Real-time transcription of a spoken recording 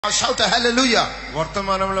Shout a hallelujah.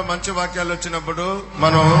 వర్తమానంలో మంచి వాక్యాలు వచ్చినప్పుడు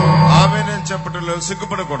మనం ఆమేన్ అని చెప్పటంలో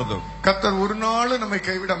సిగ్గుపడకూడదు. கர்த்தர் ஒரு நாள் நம்மை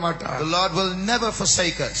கைவிட மாட்டார். The Lord will never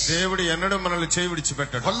forsake us. దేవుడు ఎన్నడూ మనల్ని చేయి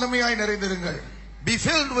విడిచిపెట్టడు. வல்லமையாய் நிறைந்திருங்கள். Be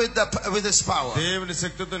filled with His power. దేవుని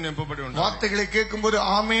శక్తితో నింపబడి ఉండండి. வார்த்தைகளை கேட்கும்போது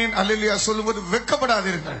ஆமென் அல்லேலூயா சொல்லும்போது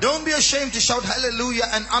வெட்கப்படாதீர்கள். Don't be ashamed to shout hallelujah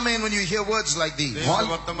and amen when you hear words like these.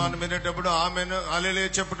 వర్తమానం వినేటప్పుడు ఆమేన్ హల్లెలూయా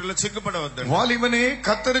చెప్పటంలో సిగ్గుపడవద్దండి. வாலிபனே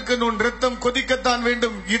கர்த்தருக்கு உன் இரத்தம் கொதிக்கத்தான்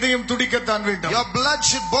வேண்டும், இதயம் துடிக்கத்தான் வேண்டும். Your blood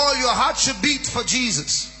should boil, your heart should beat for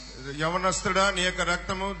Jesus. యవనస్తుడా నీ యొక్క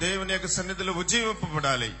రక్తము దేవుని యొక్క సన్నిధిలో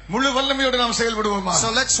ఉజ్జీవింపబడాలి. முழு வல்லமையோடு நாம் செயல்படுவோமா? So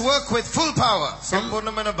let's work with full power.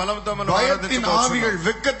 సంపూర్ణమైన బలంతో మనం பயத்தின் ஆவிகள்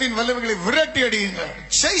வெட்கத்தின் வல்லமைகளை விரட்டி அடியுங்கள்.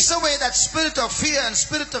 Chase away that spirit of fear and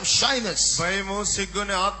spirit of shyness. భయము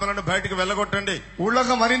సిగ్గుని ఆత్మలను బయటికి వెళ్ళగొట్టండి.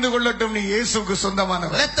 உலகம் அறிந்து கொள்ளட்டும் நீ இயேசுவுக்கு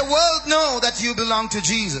சொந்தமானவர். Let the world know that you belong to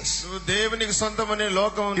Jesus. నువ్వు దేవునికి సొంతమని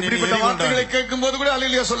లోకం నిన్ను இப்படிப்பட்ட ఎరిగి வார்த்தைகளை ఉండాలి. கேட்கும்போது கூட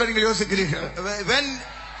அல்லேலூயா சொல்ல நீங்கள் யோசிக்கிறீர்கள். When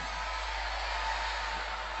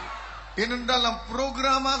ஏனென்றால் நாம்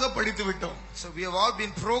புரோகிராமாக படித்து விட்டோம். So we have all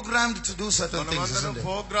been programmed to do certain things. మనమందరం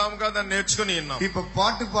ప్రోగ్రామ్ గా దాన్ని నేర్చుకుని ఉన్నాం. இப்ப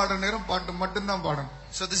பாட்டு பாடுற நேரம் பாட்டு மட்டும் தான் பாடணும்.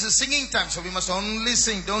 So this is singing time, so we must only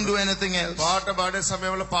sing, don't do anything else. పాట పాడే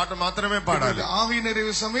సమయంలో పాట మాత్రమే పాడాలి. ஆவி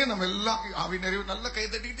நிறைவு சமயம் நம்ம எல்லாம் ஆவி நிறைவு நல்ல கை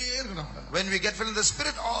தட்டிட்டே இருக்கணும். When we get filled in the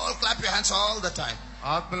spirit, all clap your hands all the time.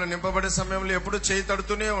 ఆత్మలో నింపబడే సమయంలో ఎప్పుడు చేయి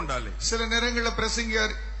తడుతూనే ఉండాలి. சில நேரங்களில்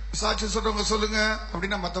பிரசங்கியார் சாட்சி சொல்றவங்க சொல்லுங்க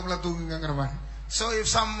அப்படின்னா மத்தவங்கள தூங்குங்கங்கற மாதிரி. So if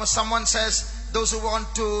someone says those who want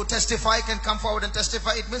to testify can come forward and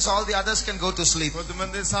testify, it means all the others can go to sleep.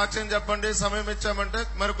 కొంతమంది సాక్ష్యం చెప్పండి సమయం ఇచ్చామంటే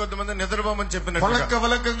మరి కొంతమంది నిద్రపోమని చెప్పినట్టు. பழக்க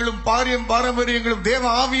வழக்கங்களும் பாரம்பரியங்களும் தேவ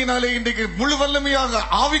ஆவியினாலே இன்றைக்கு முழு வல்லமையாக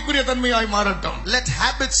ஆவிக்குரிய தன்மையாய் மாறட்டும். Let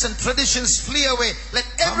habits and traditions flee away. Let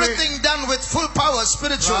everything done with full power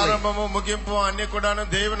spiritually. ప్రారంభము ముగింపు అన్ని కూడాను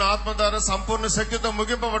దేవుని ఆత్మ ద్వారా సంపూర్ణ శక్తితో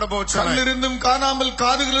ముగింపబడబోచున్నాయి. கண்ணிருந்தும் காணாமல்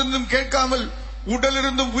காதுகளிருந்தும் கேட்காமல்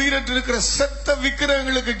உடலிருந்தும் உயிரற்று இருக்கிற செத்த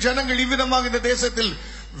விக்கிரகங்களுக்கு ஜனங்கள் இவ்விதமாக இந்த தேசத்தில்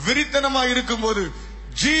விரித்தனமாக இருக்கும்போது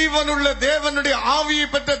ஜீவனுள்ள தேவனுடைய ஆவியை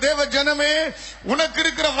பெற்ற தேவ ஜனமே உனக்கு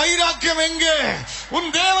இருக்கிற வைராக்கியம் எங்கே? உன்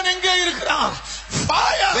தேவன் எங்கே இருக்கிறார்?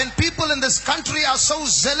 Fire! When people in this country are so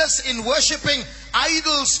zealous in worshipping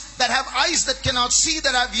idols that have eyes that cannot see,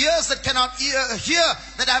 that have ears that cannot hear,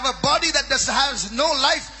 that have a body that has no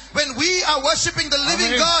life, when we are worshipping the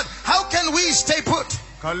living God, how can we stay put?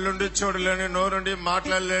 కళ్ళుండి చూడలేని, నోరుండి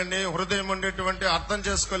మాట్లాడలేని, హృదయం ఉండేటువంటి అర్థం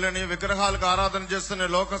చేసుకోలేని విగ్రహాలకు ఆరాధన చేస్తున్న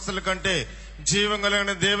లోకస్తుల కంటే జీవం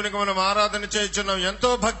కలిగిన దేవునికి మనం ఆరాధన చేయించున్నాం.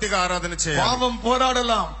 ఎంతో భక్తిగా ఆరాధన చేయాలి. பாவம்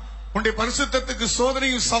போராடலாம், உன்னுடைய பரிசுத்தத்துக்கு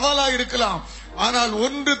சோதனையும் சவாலா இருக்கலாம், ஆனால்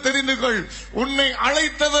ஒன்று தெரிந்து கொள், உன்னை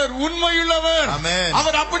அழைத்தவர் உண்மையுள்ளவர்.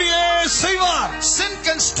 அவர் அப்படியே செய்வார். Sin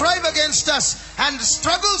can strive against us and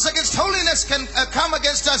struggles against holiness can come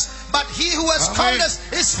against us, but he who has called us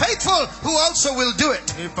is faithful, who also will do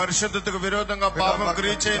it. ఈ పరిశుద్ధతకు విరోధంగా పాపం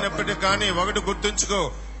క్రియ చేయనప్పటికీ కానీ ఒకటి గుర్తుంచుకో,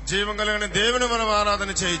 జీవం కలిగిన దేవుని మనం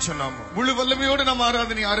ఆరాధన చేయించున్నాము. முழு வல்லமையோடு நாம்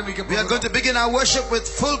ஆராதனை ஆரம்பிக்க We are going to begin our worship with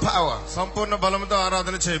full power. సంపూర్ణ బలంతో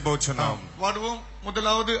ఆరాధన చేయబోచున్నాం. பாடுவோம்.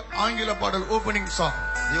 முதலாவது ஆங்கில பாடல், opening song.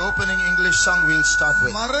 The opening English song we'll start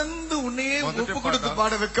with. மறந்து உன்னையே ஒப்பு கொடுத்து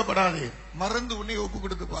பாட வெட்கப்படாதே. மறந்து உன்னையே ஒப்பு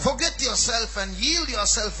கொடுத்து பாடு. Forget yourself and yield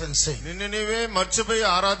yourself and sing. నిన్ను నీవే మర్చిపోయి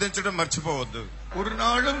ఆరాధించడం మర్చిపోవద్దు. ஒரு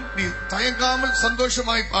நாளும் நீ தயங்காமல்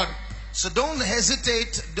சந்தோஷமாய் பாடு. So don't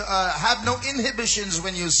hesitate, have no inhibitions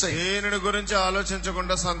when you sing. దేనిని గురించి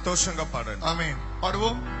ఆలోచించకుండా సంతోషంగా పాడండి. ఆమేన్.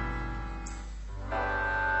 పాడుவோம்.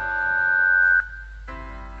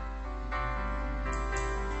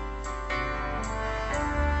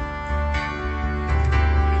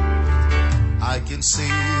 I can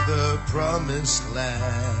see the promised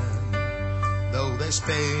land, though there's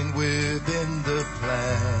pain within the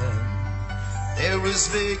plan. There is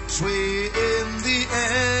victory in the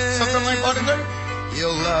end. சத்தமாய் பாடுங்கள்.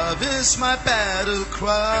 Your love is my battle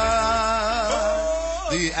cry,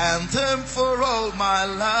 the anthem for all my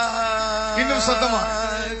life. இன்னும் சத்தமா.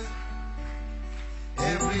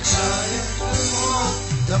 Every giant will fall,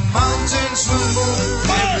 the mountains will move,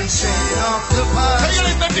 every chain of the past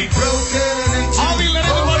கைகளை தட்டி broken into ஆவியில்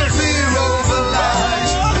நிறைந்து பாடு. fear over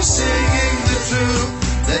lies. We're singing the truth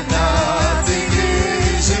that nothing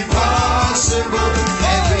is impossible.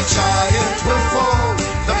 Every giant will fall,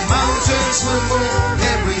 the mountains will move,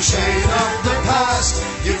 every chain of the past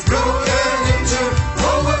you've broken into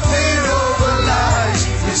over fear over lies.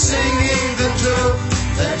 We're singing the truth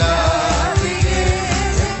that nothing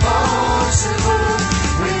is impossible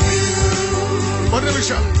with you. ஒரு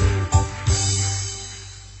நிமிஷம்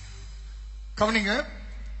கவனிங்க.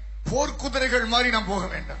 போர்க்குதிரைகள் மாதிரி நாம் போக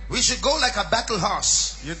வேண்டாம். We should go like a battle horse.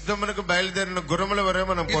 యుద్ధమునకు బయలుదేరిన గుర్రముల వరే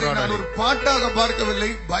మనం இதை நான் పోరాడాలి. ஒரு பாட்டாக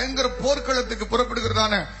பார்க்கவில்லை, பயங்கர போர்க்களத்துக்கு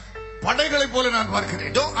புறப்படுகிறதான படைகளை போல நான்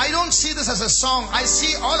பார்க்கிறேன். I don't see this as a song. I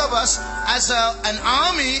see all of us as an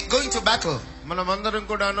army going to battle. మనమందరం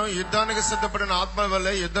కూడాను యుద్ధానికి సిద్ధపడిన ఆత్మ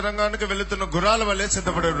వల్లే యుద్ధ రంగానికి వెళుతున్న గుర్రాల వల్లే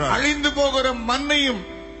సిద్ధపడి ఉన్నారు. அழிந்து போகிற மண்ணையும்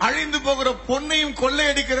அழிந்து போகிற பொன்னையும்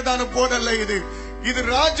கொள்ளையடிக்கிறதான போர் அல்ல இது. இது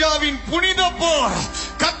ராஜாவின் புனித போர்,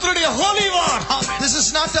 கர்த்தருடைய holy war. This is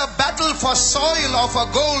not a battle for soil or for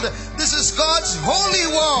gold. This is God's holy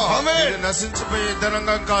war. ఇది నశించిపోయే యుద్ధ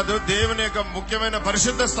రంగం కాదు, దేవుని యొక్క ముఖ్యమైన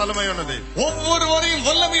పరిశుద్ధ స్థలమై ఉన్నది. ஒவ்வொருவரையும்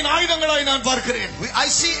வல்லமையின் ஆயுதங்களாய் நான் பார்க்கிறேன். I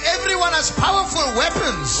see everyone as powerful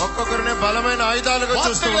weapons. ఒక్కొక్కరిని బలమైన ఆయుధాలుగా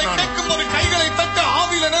చూస్తున్నాను. கேட்கும்போது கைகளை தட்ட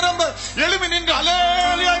ஆவியில நிரம்ப எழும்பி நின்று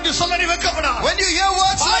ஹalleluya என்று சொல்ல நீ வெட்கப்படா. When you hear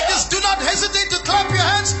words like this, do not hesitate to clap your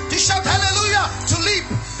hands, to shout hallelujah, to leap.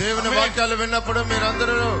 దేవుని వాక్యాలు విన్నప్పుడు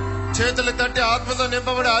మీరందరూ చేతులు తట్టి ఆత్మతో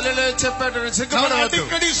నింపబడి హల్లెలూయా చెప్పేటప్పుడు సిగ్గుపడవద్దు.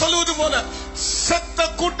 அடிக்கடி சொல்வது போல செத்த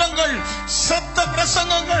கூட்டங்கள், செத்த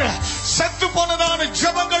பிரசங்கங்கள், செத்து போனதான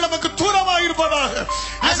ஜெபங்கள் நமக்கு தூரமாக இருப்பதாக.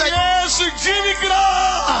 இயேசு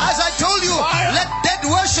ஜீவிக்கிறார். As I told you, let dead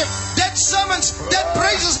worship, dead sermons, dead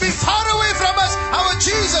praises be far away from us. Our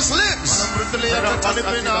Jesus lives. మన మృతుల యొక్క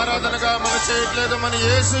చనిపోయిన ఆరాధనగా మన చేయట్లేదు, మన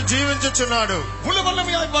యేసు జీవించుచున్నాడు. முழு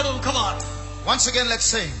வல்லமையாய் பாடுவோம். Come on. Once again, let's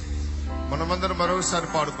sing. మనమందరం మరొకసారి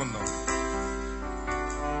పాడుకుందాం.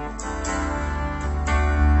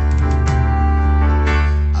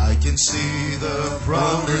 I can see the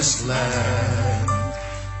promised land,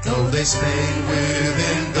 though they stay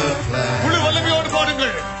within the plan. முழு வல்லமையோடு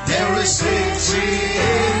பாடுங்கள். There is victory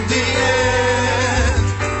in the end.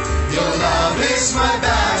 Your love is my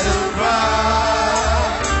battle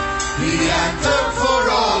cry, the anthem for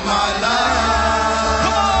all my life.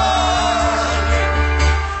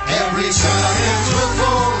 Every giant will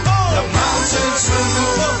fall, the mountains will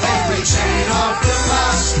move, every chain of the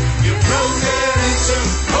past you've broken into,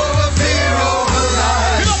 over fear, over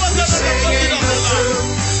lies. We're singing the truth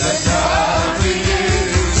that nothing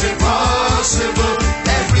is impossible.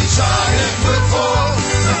 Every giant will fall,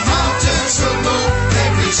 the mountains will move,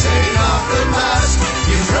 every chain of the past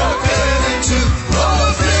you've broken into,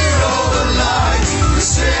 over fear, over lies. We're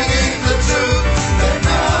singing the truth that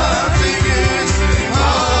nothing is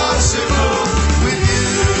impossible with you.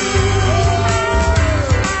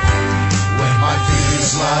 When my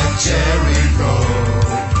fears like Jericho,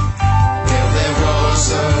 build their walls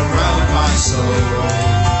around my soul,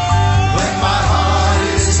 when my heart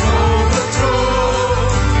is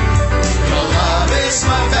overthrown, your love is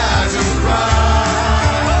my battle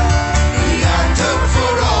cry, the anthem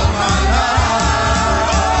for all my life.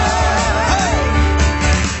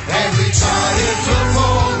 Every giant will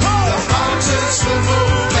fall, the mountains will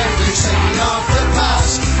move, every chain of the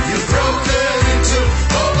past you've broken into,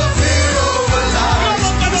 over fear, over lies.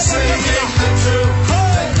 We're singing the truth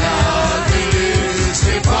that nothing is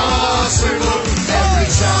impossible. Every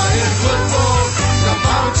giant will fall, the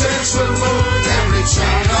mountains will move, every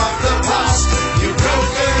chain of the past you've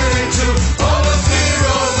broken into, over fear,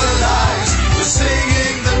 over lies. We're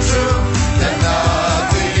singing the truth that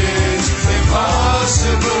nothing is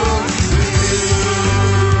impossible with you.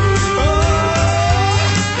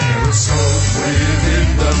 There is hope within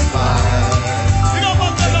the fire,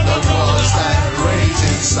 the wars that rage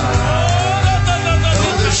inside,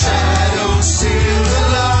 though the shadows seal the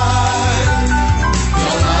light,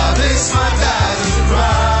 your love is my battle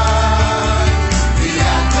cry, the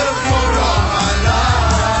anthem for all my life.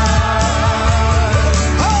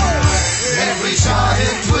 Every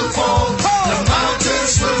giant will fall, the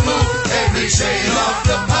mountains will move, every chain of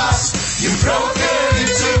the past you've broken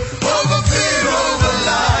into, over fear, over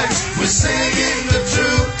lies. We're singing the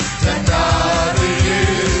truth that nothing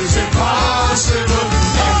is impossible.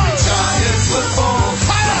 Every giant will fall,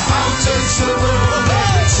 the mountains will move,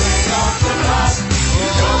 every chain of the past.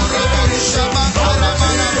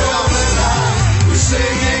 We're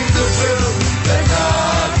singing the truth that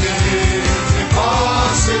nothing is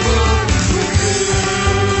impossible with you.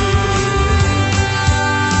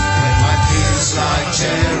 When my fears like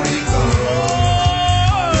Jericho,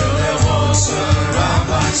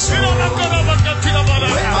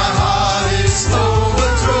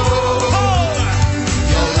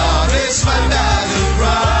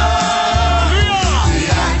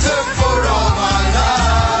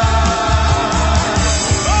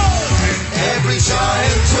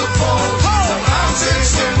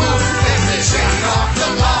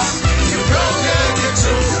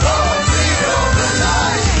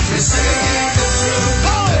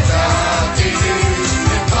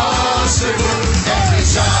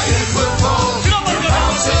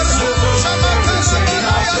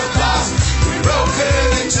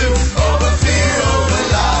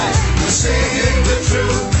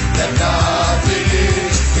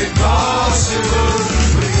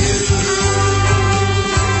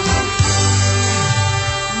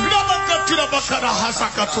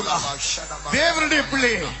 தேவனுடைய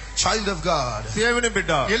பிள்ளையே, child of God, దేవుని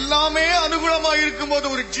బిడ్డ, எல்லாமே அனுகூலமாக இருக்கும்போது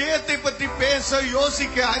ஒரு ஜெயத்தை பற்றி பேச,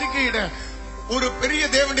 யோசிக்க, அறிக்கையிட ஒரு பெரிய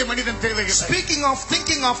தேவனுடைய மனிதன் தேவையில்லை. speaking of,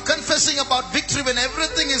 thinking of, confessing about victory when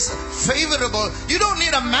everything is favorable, you don't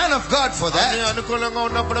need a man of God for that. అన్ని అనుకూలంగా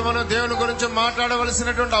ఉన్నప్పుడు మనం దేవుని గురించి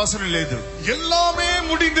మాట్లాడవలసినటువంటి అవసరం లేదు. எல்லாமே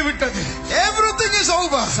முடிந்து விட்டது. Everything is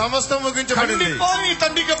over. సమస్తం ముగించబడింది. கண்டிப்பாக நீ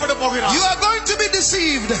தண்டிக்கப்பட போகிறாய். You are going to be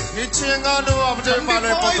deceived. నిశ్చయంగా నువ్వు అపజయం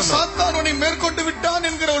పాలైపోతున్నావు. సాతాను உன்னை மேற்கொண்டு விட்டான்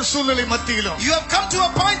என்கிற ஒரு சூழ்நிலை மத்தியிலும் You have come to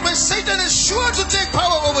a point where Satan is sure to take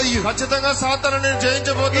power over you. ఖచ్చితంగా సాతానుని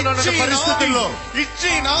జయించబోతున్నాడు అనే పరిస్థితుల్లో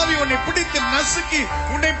இச்சையின் ஆவி உன்னை பிடித்து நசுக்கி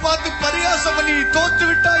உன்னை பார்த்து பரியாசம் பண்ணி தோற்று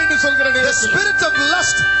விட்டாய் என்று சொல்கிற The நேரத்தில் spirit of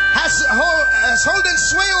lust has hold and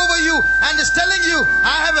sway over you and is telling you,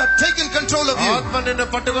 I have taken control of you. ఆత్మ నిన్ను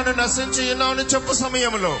పట్టుకొని నశించి ఉన్నావని చెప్పు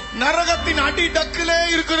సమయంలో நரகத்தின் அடி டக்கிலே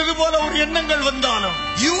இருக்கிறது போல ஒரு எண்ணங்கள் வந்தாலும்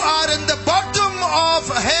You are in the bottom of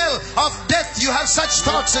hell, of death. You have such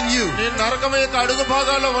thoughts in you. నేను నరకం యొక్క అడుగు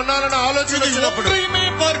భాగాల్లో ఉన్నానని ఆలోచించినప్పుడు ஒன்றையுமே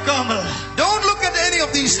பார்க்காமல் Don't look at any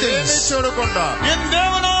of these ఏమీ things. చూడకుండా என்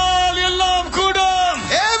தேவனால் எல்லாம் கூடும்.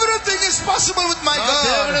 Everything is possible with my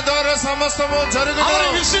దేవుని God. ద్వారా సమస్తము జరుగును. அவரை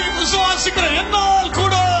விசுவாசிக்கிற என்னால்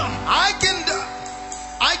கூடும்.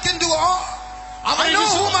 I can do all. I know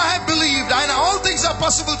whom I have believed, and all things are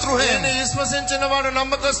possible through నేను Him. విశ్వసించిన వాడు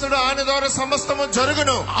నమ్మకస్తుడు, ఆయన ద్వారా సమస్తము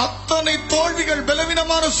జరుగును. அத்தனை தோல்விகள்,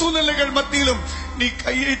 பலவீனமான சூழ்நிலைகள் மத்தியிலும் நீ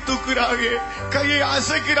கையை தூக்குறாயே, கையை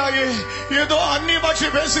அசைக்கிறாயே, ஏதோ அந்நிய பாஷை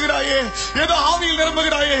பேசுகிறாயே, ஏதோ ஆவியில்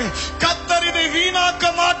நிரம்புகிறாயே, கர்த்தர் இதை வீணாக்க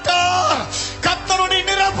மாட்டார். கர்த்தருடைய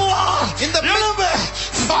நிரப்புவார்.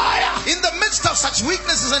 In the midst of such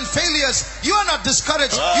weaknesses and failures, you are not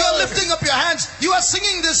discouraged. You are lifting up your hands. You are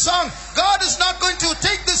singing this song. God is not going to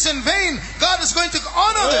take this in vain. God is going to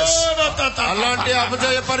honor this. అలాంటి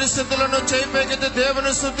అపజయ పరిస్థితులను చేయిపెక్కితే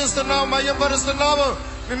దేవుని స్తుతిస్తున్నావు, మహిమపరుస్తున్నావు.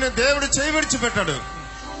 నిన్ను దేవుడు చేయి విడిచిపెట్టాడు.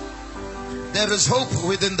 There is hope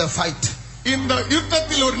within the fight. இந்த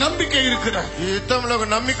யுத்தத்தில் ஒரு நம்பிக்கை இருக்கிறது. ఈ యుద్ధంలో ఒక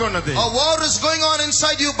నమ్మిక ఉన్నది. A war is going on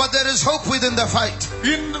inside you, but there is hope within the fight.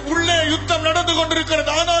 உள்ளே யுத்தம் நடந்து கொண்டிருக்கிறது,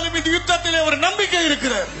 ஆனாலும் இந்த யுத்தத்திலே ஒரு நம்பிக்கை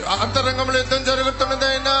இருக்கிறது. అంతరంగంలో యుద్ధం జరుగుతున్నది,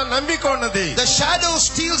 అయినా నమ్మిక ఉన్నది. The shadow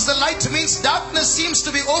steals the light means darkness seems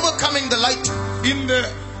to be overcoming the light. இந்த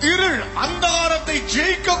இருள் అంధకారத்தை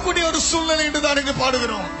ஜெயிக்கக்கூடிய ஒரு சூழ்நிலை என்று தான் இங்கு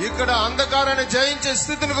பாடுகிறோம். ఇక్కడ అంధకారాన్ని జయించే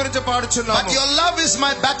స్థితిని గురించి But పాడుచున్నాము. your love is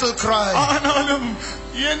my battle cry. ஆனாலும்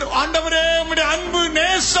என் ஆண்டவரே, உம்முடைய அன்பு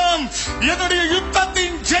நேசம் என்னுடைய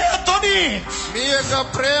யுத்தத்தின் ஜெயத்தொனி. మీ యొక్క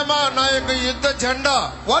ప్రేమ నా యొక్క యుద్ధ జెండా.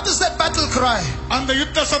 What is that battle cry? அந்த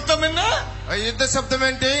யுத்த சத்தம் என்ன? ఆ యుద్ధ శబ్దం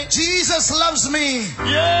ఏంటి? Jesus loves me.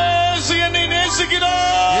 యేసు என்னை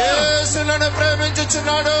நேசிக்கிறார். యేసు నన్ను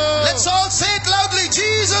ప్రేమించుచున్నాడు. Let's all say it loudly.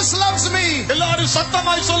 Jesus loves me. எல்லாரும்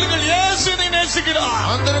சத்தமாய் சொல்லுங்கள், యేసు என்னை நேசிக்கிறார்.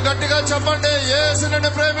 అందరూ గట్టిగా చెప్పండి, యేసు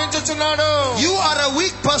నన్ను ప్రేమించుచున్నాడు. You are a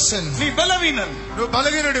weak person. நீ பலவீனன். నువ్వు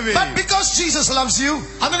బలహీనుడివి. But because Jesus loves you,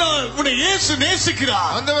 அதனால் உன்னை యేసు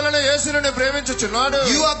நேசிக்கிறார். అందువలన యేసు నన్ను ప్రేమించుచున్నాడు.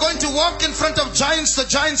 you are going to walk in front of giants. The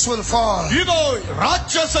giants will fall. இதோ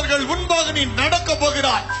ராட்சசர்கள் முன்பாக நீ நடக்க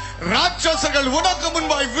போகிறாய். రాక్షసர்கள் உனக்கு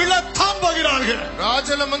முன்பாய் விழத்தான் போகிறார்கள்.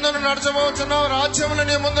 రాజుల ముందర నడచబోచున్నావు, రాజ్యములు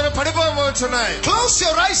నీ ముందర పడిపోబోచున్నాయి. Close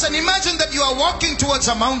your eyes and imagine that you are walking towards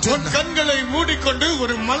a mountain. உன் கண்களை மூடிக்கொண்டு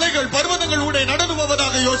ஒரு மலைகள், பர்வதங்கள் ஊடே நடந்து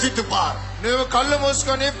போவதாக யோசித்து பார். నువ్వు కళ్ళు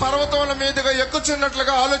మూసుకొని పర్వతముల మీదుగా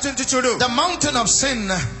ఎక్కుచున్నట్లుగా ఆలోచించి చూడు. The mountain of sin,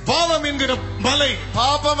 பாவம் என்கிற மலை,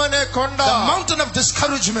 పాపం అనే కొండ, the mountain of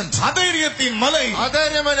discouragement, అధైర్యத்தின் మலை,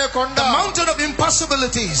 అధైర్యం అనే కొండ, the mountain of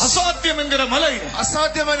impossibilities. అసాధ్యం என்கிற மலை.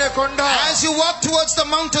 అసాధ్యం అనే కొండ. As you walk towards the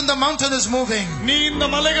mountain is moving. நீ இந்த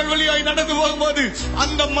மலைகள் வழியாய் நடந்து போகும்போது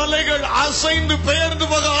அந்த மலைகள் அசைந்து பெயர்ந்து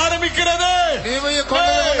போக ஆரம்பிக்கிறது. నీవు ఈ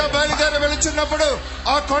కొండల గుండా బయలుదేరి వెళుచున్నప్పుడు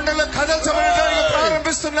ఆ కొండలు కదల్చబడడానికి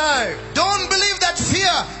ప్రారంభిస్తున్నాయి. Don't believe that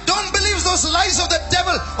fear. Don't believe those lies of the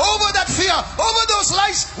devil. Over that fear, over those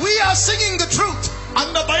lies, we are singing the truth.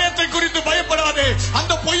 அந்த பயத்தை குறித்து பயப்படாதே,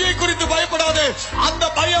 அந்த பொய்யை குறித்து பயப்படாதே. அந்த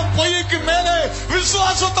பயம் பொய்க்கு மேலே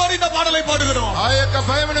விசுவாசத்தோடு இந்த பாடலை பாடுகிறோம். ఆ యొక్క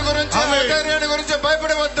భయముని గురించి, అధైర్యాన్ని గురించి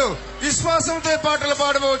భయపడవద్దు. విశ్వాసంతో పాటలు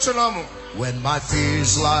పాడబోచున్నాము. When my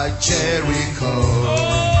fears like Jericho,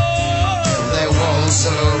 their walls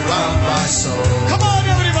surround my soul. Come on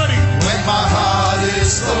everybody. When my heart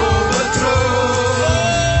is overthrown,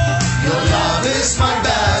 your love is my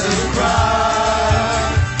battle cry,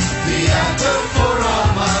 the anthem for all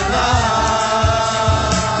my life.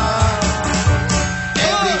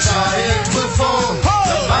 Every giant will fall,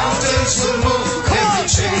 the mountains will move, every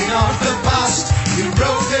chain of the past you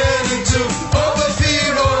broken into, over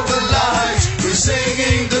fear, over lies, we're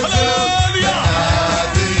singing the good,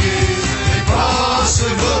 nothing is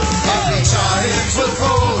impossible. Every giant will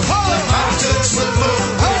fall, the mountains will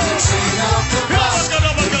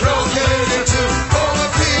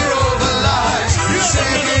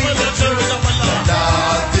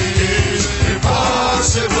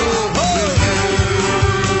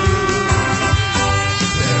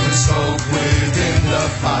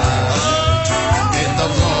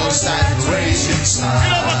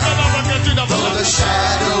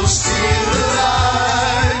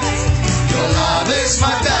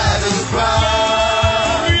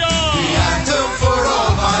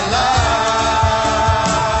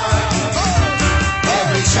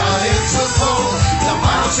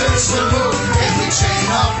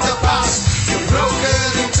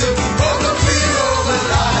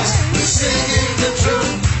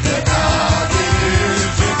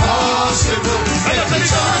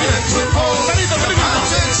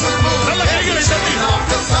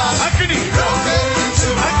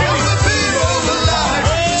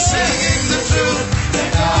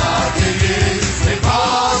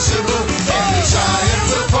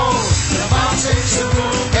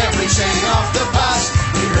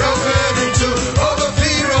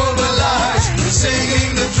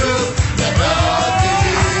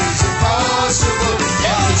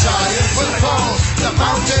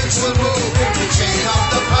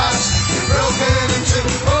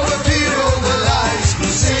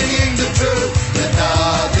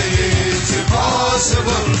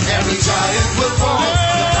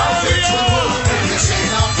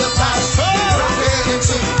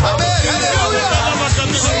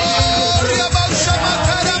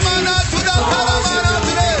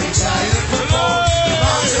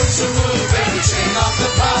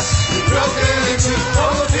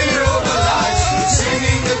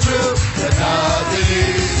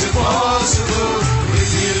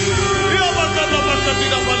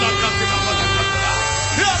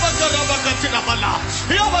katina bala.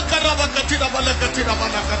 Yaba karaba katina bala katina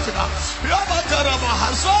bala katina. Yaba karaba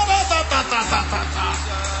hasara ta ta ta ta ta.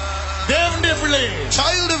 தேவனுடைய பிள்ளை,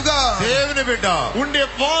 child of God, தேவனுடைய பிள்ளை, உன்னுடைய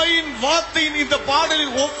வாயின் வார்த்தையின் இந்த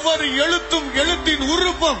பாடலின் ஒவ்வொரு எழுத்தும் எழுத்தின்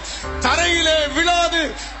உருவம் தரையிலே விழாது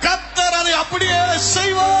கர்த்தர் அதை அப்படியே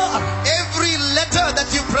செய்வார். Every letter that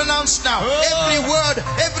you pronounce now, every word,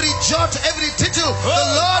 every jot, every tittle, the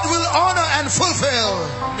Lord will honor and fulfill.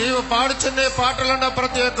 నీవు పాడుచున్న పాటలన్న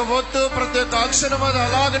ప్రతి ఒక్క ఒత్తు ప్రతి ఒక్క అక్షరం అది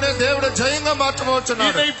అలాగనే దేవుడు జయంగా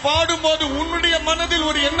మార్చబోతున్నాడు. இதை பாடும்போது உன்னுடைய மனதில்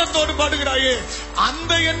ஒரு எண்ணத்தோடு பாடுகிறாயே,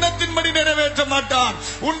 அந்த எண்ணத்தின்படி நிறைவேற்ற மாட்டான்.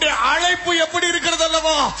 உன்னுடைய அழைப்பு எப்படி இருக்கிறது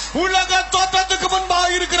அல்லவா, உலக தோற்றத்துக்கு முன்பாக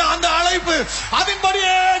இருக்கிற அந்த அழைப்பு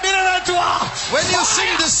அதன்படியே நிறைவேற்றுவார். When you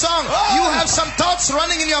sing this song, you have some thoughts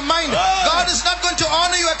running in your mind. God is not going to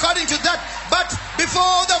honor you according to that, but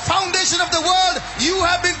before the foundation of the world, you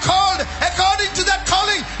have been called according to that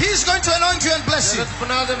calling. He is going to anoint you and bless you.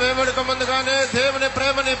 పునాది వేయబడక ముందుగానే దేవుని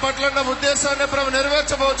ప్రేమ నీ పట్ల ఉన్న ఉద్దేశాన్ని ప్రభు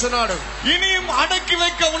నెరవేర్చబోతున్నాడు. இனியும் அடக்கி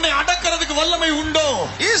வைக்க உன்னை அடக்கிறதுக்கு வல்லமை உண்டோ?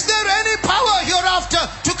 Is there any power hereafter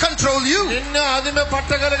to control you? నిన్ను ఆదిమే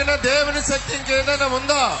పట్టగలిగిన దేవుని శక్తి ఇంకేదైనా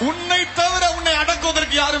ఉందా? உன்னை தவிர உன்னை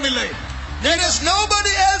அடக்குவதற்கு யாரும் இல்லை. There is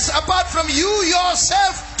nobody else apart from you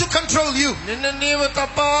yourself to control you. నిన్ను నీవు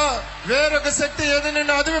తప్ప వేరొక శక్తి ఏది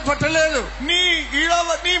నిన్ను ఆదిమే పట్టలేదు. நீ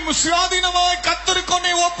சுயாதீனமாய் கர்த்தருக்கு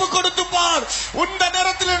உன்னை ஒப்பு கொடுத்து பார். உந்த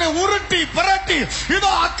நேரத்தில் உன்னை உருட்டி பிரட்டி இதோ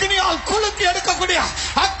அக்கினியால் குலுக்கி எடுக்கக்கூடிய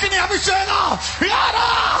அக்கினி அபிஷேகம்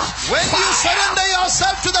யாரா? When you surrender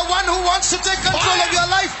yourself to the one who wants to take control of your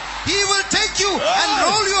life, He will take you and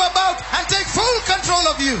roll you about and take full control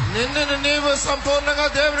of you. నిన్ను నీవు సంపూర్ణంగా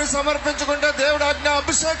దేవునికి సమర్పించుకుంటే దేవుడు ఆజ్ఞ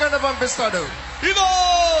అభిషేకాన్ని పంపిస్తాడు. இதோ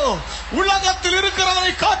உலகத்தில்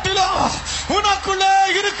இருக்கிறவரை காட்டிலும் உனக்குள்ளே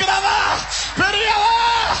இருக்கிறவன்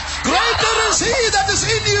பெரியவன். Greater is He that is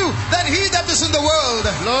in you than he that is in the world.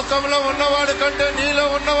 లోకంలో ఉన్నవాడు కంటే నీలో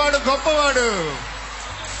ఉన్నవాడు గొప్పవాడు.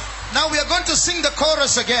 Now we are going to sing the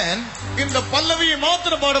chorus again. இந்த பல்லவியை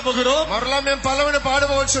மாத்திரம் பாட போகிறோம். మరలా మేము పల్లవిని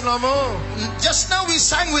పాడబోతున్నాము. Just now we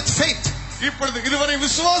sang with faith. இப்பொழுது இதுவரை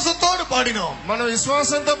விசுவாசத்தோடு பாடினோம். మనం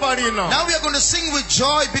విశ్వాసంతో పాడి ఉన్నాం. Now we are going to sing with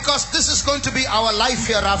joy because this is going to be our life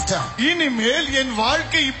hereafter. இனிமேல் என்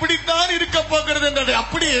வாழ்க்கை இப்படித்தான் இருக்க போகிறது என்றதை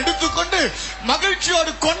அப்படி எடுத்துக்கொண்டு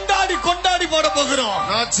மகிழ்ச்சியோடு கொண்டாடி கொண்டாடி பாட போகிறோம்.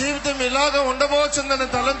 నా జీవితం ఇలాగా ఉండబోతుందని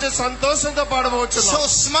తలంచి సంతోషంతో పాడబోతున్నాం. So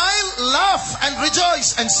smile, laugh and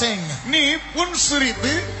rejoice and sing. நீ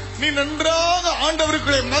புன்சிரித்து நீ நன்றாக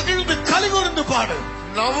ஆண்டவருக்குள்ளே மகிழ்ந்து கலிகூர்ந்து பாடு.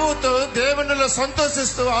 నవ్వుతూ దేవునిలో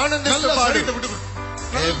సంతోషిస్తూ ఆనందిస్తూ పాడు.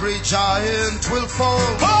 Every giant will fall,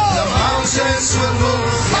 the mountains will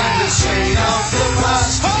move, and the chain of the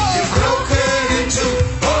past is broken into.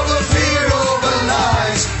 Over fear, over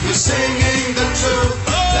lies, you're singing the truth.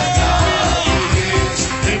 That nothing is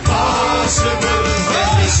impossible.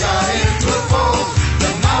 Every giant will fall,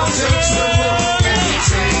 the mountains will move, and the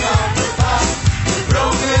chain of the past is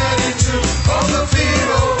broken into. Over fear,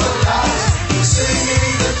 over lies, you're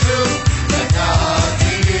singing the truth. That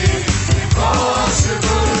nothing is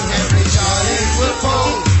impossible. Every giant will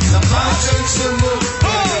fall, the mountains will move,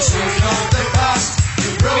 and the chain of the past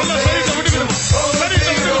is broken into. Over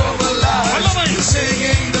fear, over lies, you're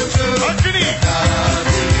singing the truth. That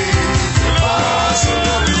nothing is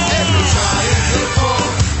impossible. Every giant will fall,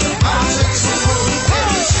 the mountains will move, and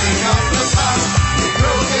the chain of the past is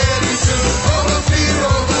broken into. Over fear,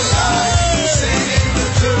 over lies, you're singing the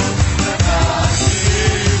truth. That nothing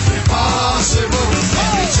is impossible.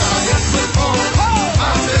 Every giant will fall,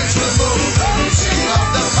 mountains will move, and the chain of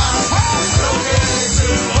the past is broken into.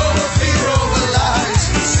 Over fear, over lies,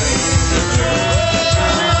 you're singing the truth. Mountains will move,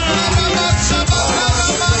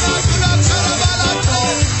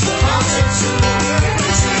 and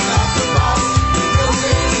the chain of the past is broken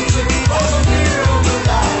into. Over fear, over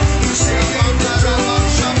lies, you're singing the truth.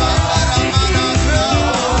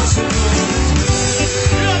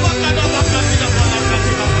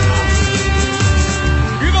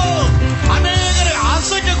 இதோ அநேகரை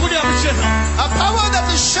அசைக்கக்கூடிய அபிஷேகம். A power that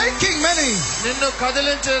is shaking many. నిన్ను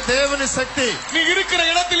కదిలించే దేవుని శక్తి. நீ இருக்கிற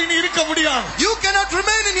இடத்தில் நீ இருக்க முடியாது. You cannot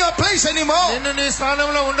remain in your place anymore. నిన్ను నీ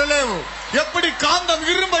స్థానంలో ఉండలేవు. எப்படி காந்தம்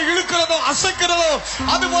இரும்பை இழுக்கிறதோ அசைக்கிறதோ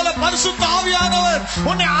அதுபோல பரிசுத்த ஆவியானவர்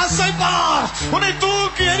உன்னை அசைப்பார். உன்னை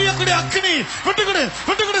தூக்கி எறியக்கூடிய அக்கினி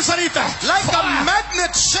விட்டுவிடு சரித்த. Like a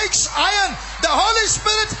magnet shakes iron, the Holy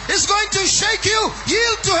Spirit is going to shake you.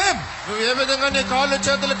 Yield to Him. నువ్వు ఏ విధంగా నీ కాళ్ళు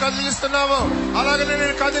చేతులు కదిలిస్తున్నావో అలాగే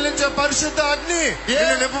నేను కదిలించే పరిశుద్ధ అగ్ని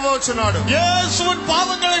నిన్ను నింపబోచున్నాడు. இயேசுவின்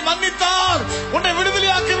பாவங்களை மன்னித்தார், உன்னை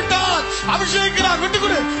விடுதலையாக்கி விட்டார், அபிஷேகிக்கிறார்.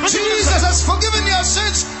 விட்டுவிடு. Jesus has forgiven your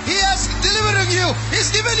sins. He has delivered you. He's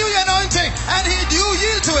given you anointing, and you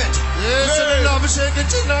yield to it. యేసు నిన్ను అభిషేకించాడు.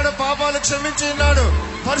 అభిషేకించున్నాడు, పాపాలు క్షమించున్నాడు,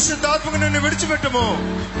 పరిశుద్ధాత్మకు నిన్ను విడిచిపెట్టుము.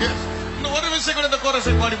 ஒரு விஷயம் கூட இந்த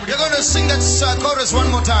கோரஸை பாடி முடியும். You're going to sing that chorus one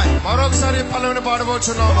more time. మరొకసారి పల్లవిని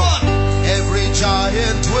పాడబోచున్నాము. Every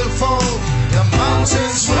giant will fall, the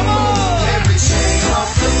mountains will move, every chain of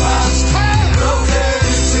the past broken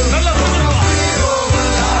into நல்லா பாடுறோம்.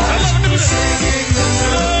 singing the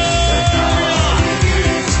truth that nothing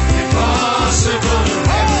is impossible.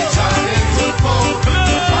 Every giant will fall,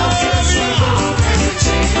 the mountains will move, every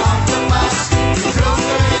chain of the past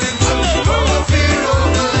broken into all the fear of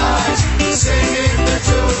the lies. Singing the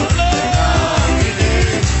truth that nothing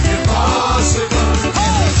is impossible.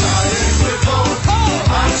 Every giant will fall, the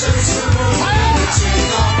mountains will move, every chain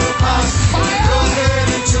of the past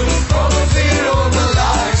broken into all the fear of the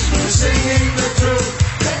lies. Singing the truth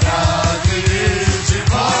that nothing is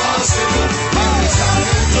impossible. Every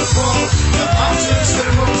giant will fall, the mountains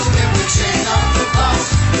will move, every chain of the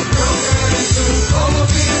past broken into all the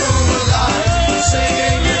fear of the lies.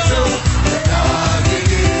 Singing the truth that nothing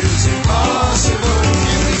is impossible.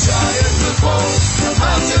 Every giant will fall, the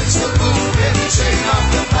mountains will move, every chain of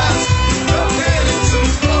the past broken into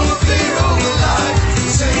all the fear of the lies.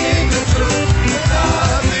 Singing the truth that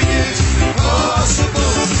nothing is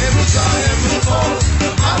impossible. Every giant will fall,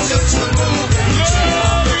 the mountains will move, every chain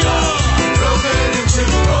of the past broken into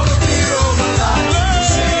all the fear of the lies.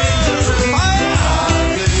 Singing the truth that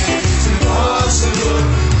nothing is impossible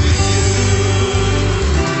with you.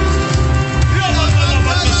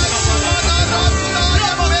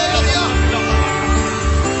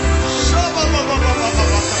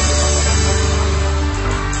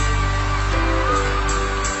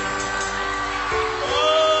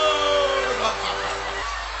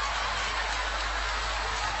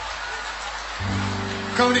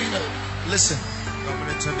 கவனிங்கள். Listen,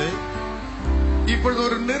 గమనించండి. இப்பொழுது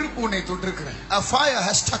ஒரு நெருப்பு உன்னை தொட்டிருக்கிறது. a fire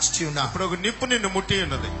has touched you now. ఇప్పుడు ఒక నిప్పు నిన్ను ముట్టి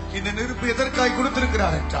ఉన్నది. இந்த நெருப்பு எதற்காய்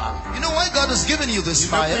கொடுத்திருக்கிறார் என்றால், You know why God has given you this ఈ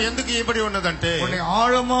నిప్పు fire? ఎందుకు ఇవ్వబడి ఉన్నదంటే உன்னை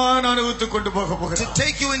ஆழமான அனுபவத்துக்கு கொண்டு போக To போகிறார்.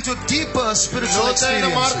 take you into deeper spiritual లోతైన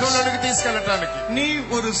experiences. మార్గంలోనికి తీసుకెళ్ళటానికి. நீ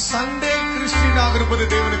ஒரு சண்டே கிறிஸ்டியனாக இருப்பது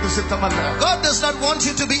தேவனுக்கு சித்தமல்ல. God does not want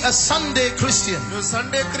you to be a Sunday Christian. నువ్వు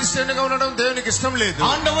సండే క్రిస్టియన్ గా ఉండడం దేవునికి ఇష్టం లేదు.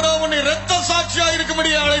 ஆண்டவரோ உன்னை இரத்த சாட்சியா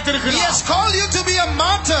இருக்கும்படி He அழைத்திருக்கிறார். has called you to be a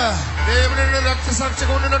martyr. దేవుని రక్త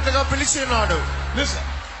సాక్షిగా ఉండినట్లుగా పిలిచి ఉన్నాడు. Listen.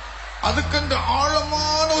 அதுக்கென்று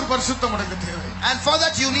ஆழமான ஒரு பரிசுத்தம் உனக்கு தேவை. And for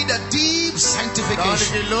that you need a deep sanctification.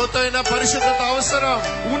 దానికి లోతైన పరిశుద్ధత అవసరం.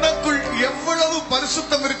 உனக்குள் எவ்வளவு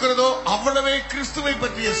பரிசுத்தம் இருக்கிறதோ அவ்வளவே கிறிஸ்துவை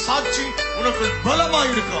பற்றிய சாட்சி உனக்குள்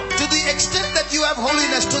பலமாய் இருக்கும். To the extent that you have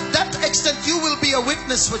holiness, to that extent you will be a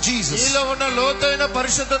witness for Jesus. నీలో ఉన్న లోతైన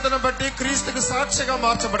పరిశుద్ధతను బట్టి క్రీస్తుకు సాక్షిగా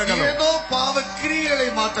మార్చబడగలవు. ஏதோ பாவ கிரியைகளை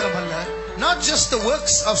மாத்திரமல்ல, Not just the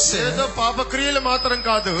works of sin. ఏదో పాప క్రియలు మాత్రం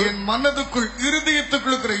కాదు, என் மனதுக்குள்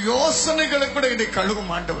இருதயத்துக்குள் இருக்கிற யோசனைகளை கூட என்னை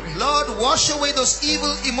கழுவும் ஆண்டவரே. Lord, wash away those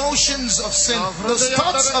evil emotions of sin, those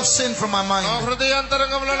thoughts of sin from my నా mind.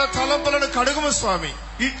 హృదయాంతరంగంలో తలంపులను కడుగుము స్వామి.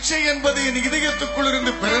 இச்சை என்பது என் இதயத்துக்குள்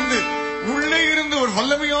இருந்து பிறந்து உள்ளே இருந்து ஒரு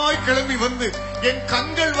வல்லமையாய் கிளம்பி வந்து என்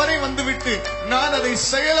கண்கள் வரை வந்துவிட்டு நான் அதை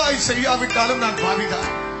செயலாய் செய்யாவிட்டாலும் நான் பாவிதான்.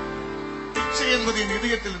 இச்சை என்பது என்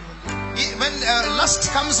இதயத்தில் இருந்து When lust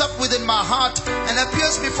comes up within my heart and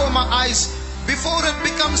appears before my eyes, before it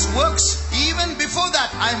becomes works, even before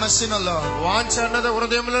that I am a sinner, Lord. వాంఛ అన్నది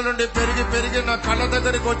హృదయంలో నుండి పెరిగి పెరిగి నా కళ్ళ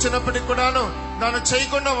దగ్గరికి వచ్చినప్పటికి కూడాను దాన్ని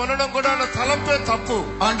చేయకుండా ఉండడం కూడా నా తలంపే తప్పు.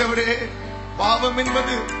 ஆண்டவரே, பாவம்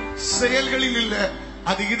என்பது செயல்களில் இல்ல,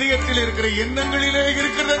 அது இதயத்தில் இருக்கிற எண்ணங்களிலே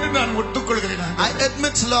இருக்கிறது என்று நான் ஒத்துக்கொள்கிறேன். I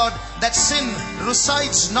admit, Lord, that sin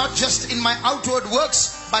resides not just in my outward works,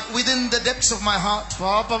 but within the depths of my heart.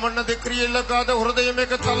 పాపం అన్నది క్రియల్లో కాదు, హృదయం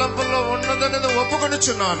యొక్క తలంపుల్లో ఉన్నదనేది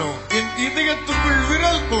ఒప్పుకొనిచున్నాను. என் இதயத்துக்குள்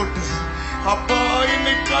விரல் போட்டு அப்பா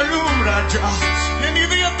என்னை கழுவும் ராஜா, என்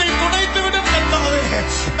இதயத்தை துடைத்து விடும் கர்த்தாவே,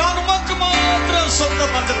 நான் உமக்கு மாத்திரம்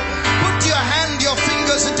சொந்தமானவன். Put your hand, your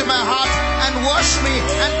fingers into my heart and wash me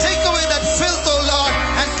and take away that filth, O Lord,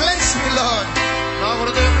 and cleanse me, Lord. నా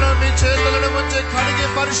హృదయంలో మీ చేతులను ఉంచి కడిగి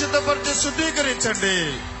పరిశుద్ధపరిచి శుద్ధీకరించండి.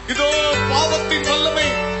 இதோ பாவத்தின் வல்லமை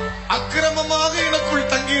அக்கிரமமாக எனக்குள்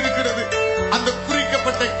தங்கி இருக்கிறது. அந்த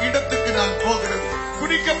குறிக்கப்பட்ட இடத்துக்கு நான் போகிறது,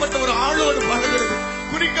 குறிக்கப்பட்ட ஒரு ஆளோடு பழகிறது,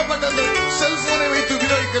 குறிக்கப்பட்ட அந்த செல்போனை வைத்து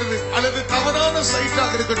உபயோகிக்கிறது அல்லது தவறான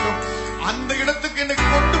சைட்டாக இருக்கட்டும், அந்த இடத்துக்கு என்னை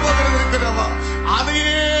கொண்டு போகிறது இருக்கிறவா,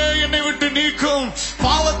 அதையே என்னை விட்டு நீக்கும்.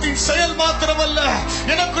 பாவத்தின் செயல் மாத்திரமல்ல,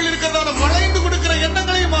 எனக்குள் இருக்கிறதான வளைந்து கொடுக்கிற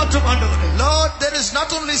எண்ணங்களையும் மாற்றும் ஆண்டவரே. Lord, there is not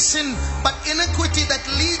only sin but iniquity that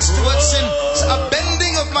leads towards sin. A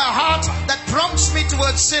bending of my heart that prompts me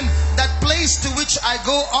towards sin. That place to which I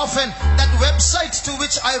go often, that website to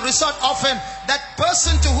which I resort often, that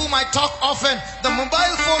person to whom I talk often, the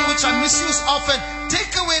mobile phone which I misuse often.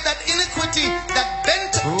 Take away that iniquity that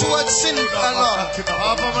బాధ్యత.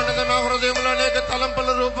 పాపం అనేది నా హృదయంలో అనేక తలంపుల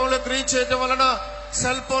రూపంలో క్రియ చేయడం వలన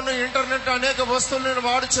సెల్ ఫోన్, ఇంటర్నెట్ అనేక వస్తువులు నేను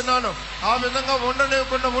వాడుచున్నాను. ఆ విధంగా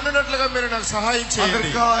ఉండనివ్వకుండా ఉండినట్లుగా మీరు నాకు సహాయం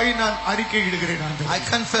చేయండి. I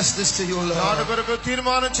confess this to you, Lord. దాని కొరకు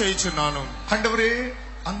తీర్మానం చేయించున్నాను. ஆண்டவரே,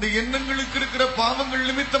 அந்த எண்ணங்களுக்கு இருக்கிற பாவங்கள்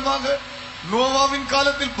நிமித்தமாக நோவாவின்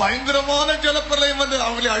காலத்தில் பயங்கரமான ஜலப்பிரளயம் வந்து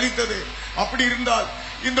அவங்களை அழித்தது. அப்படி இருந்தால்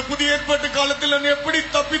இந்த புதிய ஏற்பாட்டு காலத்தில் நான் எப்படி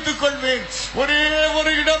தப்பித்துக் கொள்வேன்? ஒரே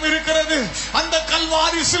ஒரு இடம் இருக்கிறது. அந்த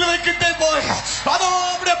கல்வாரி சிலுவைக்கிட்டே போய்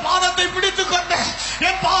அதோட பாதத்தை பிடித்துக் கொண்டு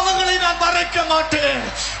என் பாவங்களை நான் மறைக்க மாட்டேன்,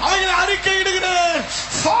 அவைகளை அறிக்கையிடுகிறேன்.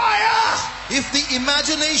 Fire! If the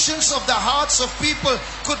imaginations of the hearts of people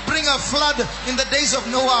could bring a flood in the days of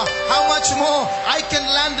Noah, how much more I can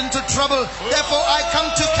land into trouble. Therefore I come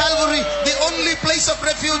to Calvary, the only place of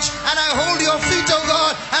refuge, and I hold your feet, O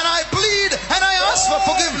God, and I plead and I ask for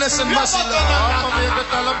forgiveness and mercy, Lord.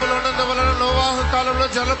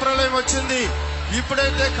 జలప్రలయం వచ్చింది.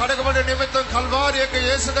 ఇప్పుడైతే కడగబడే నిమిత్తం కల్వారి యొక్క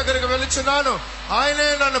యేసు దగ్గరికి వెళ్తున్నాను. ఆయనే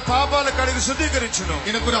నన్ను పాపాలు కడిగి శుద్ధీకరించును.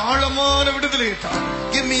 எனக்கு ஒரு ஆழமான விடுதலை தா.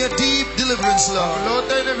 Give me a deep deliverance, Lord.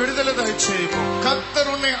 లోతైన విడుదల దయచేయము. கர்த்தர்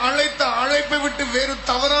உன்னை அழைத்த அழைப்பை விட்டு வேறு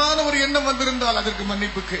தவறான ஒரு எண்ணம் வந்திருந்தால் அதற்கு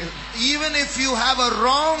மன்னிப்பு கேள். Even if you have a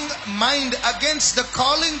wrong mind against the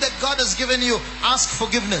calling that God has given you, ask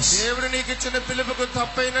forgiveness. దేవుడు నీకు ఇచ్చిన పిలుపుకు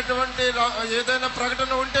తప్పైనటువంటి ఏదైనా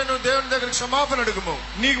ప్రకటన ఉంటే నువ్వు దేవుని దగ్గర క్షమాపణ అడుగుము.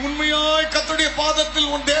 நீ உண்மையாய் கர்த்தருடைய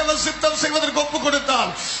பாதத்தில் உன் தேவ சித்தம் செய்வதற்கு ஒப்பு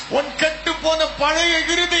கொடுத்தால் உன் கெட்டு போன பழைய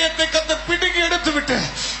இருதயத்தை கர்த்தர் பிடுங்கி எடுத்து விட்டு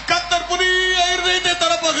கர்த்தர் புதிய இருதயத்தை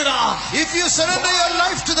தரப்போகிறார். If you surrender your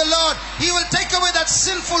life to the Lord, He will take away that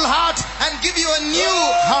sinful heart and give you a new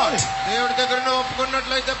heart. దేవుడి దగ్గర నువ్వు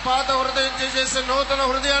ఒప్పుకున్నట్లయితే పాత హృదయం చేసే నూతన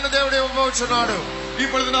హృదయాన్ని దేవుడు ఇవ్వబోచున్నాడు.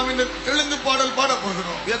 இப்பொழுது நாம் இந்த தெலுங்கு பாடல் பாட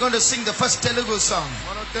போகிறோம். We are going to sing the first Telugu song.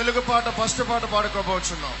 మనం తెలుగు పాట ఫస్ట్ పాట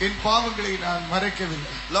పాడుకోబోచున్నాం. என் பாவங்களை நான்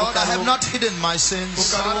மறைக்கவில்லை. Lord, I have not hidden my sins.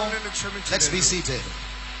 క్షమించు. Let's be seated.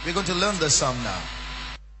 We're going to learn the song now.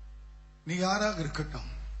 நீ யாராக இருக்கட்டும்,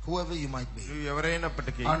 whoever you might be, నువ్వు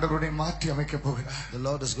ఎవరైనప్పటికీ ஆண்டவருடைய மாற்றி அமைக்க போகிறார். the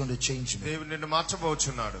Lord is going to change me. దేవుడు నిన్ను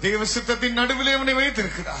మార్చబోచున్నాడు. தேவ சித்தத்தின் நடுவிலே உன்னை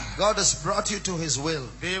வைத்திருக்கிறார். God has brought you to His will.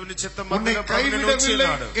 దేవుని చిత్తం உன்னை మధ్యలో கைவிடவில்லை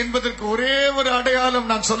என்பதற்கு ஒரே ஒரு அடையாளம்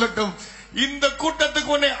நான் சொல்லட்டும். இந்த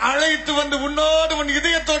கூட்டத்துக்கு உன்னை அழைத்து வந்து உன்னோடு உன்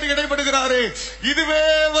இதயத்தோடு இடைபடுகிறாரே, இதுவே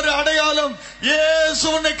ஒரு அடையாளம். இயேசு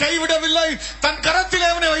உன்னை கைவிடவில்லை, தன்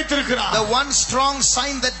கரத்திலே உன்னை வைத்திருக்கிறார். The one strong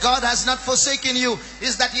sign that God has not forsaken you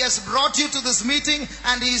is that He has brought you to this meeting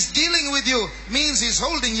and He is dealing with you, means He is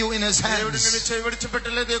holding you in His దేవుడు నిన్ను hands. చేయి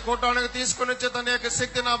విడిచిపెట్టలేదు. కోటానికి తీసుకొని వచ్చే తన యొక్క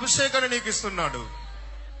శక్తిని, అభిషేకాన్ని నీకు ఇస్తున్నాడు.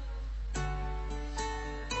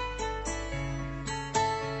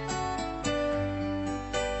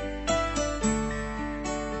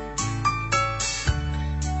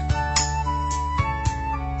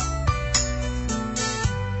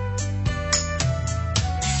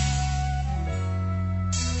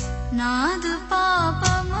 నాదు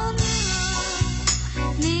పాపమును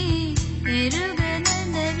నీ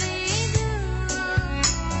ఎరుగనలేదు,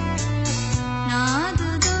 నాదు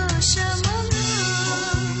దోషమును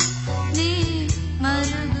నీ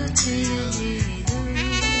మరుగు చేయలేదు.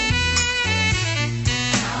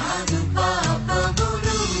 నాదు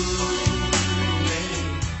పాపమును నీ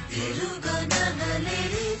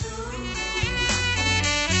ఎరుగనలేదు,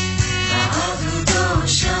 నాదు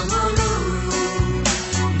దోషమును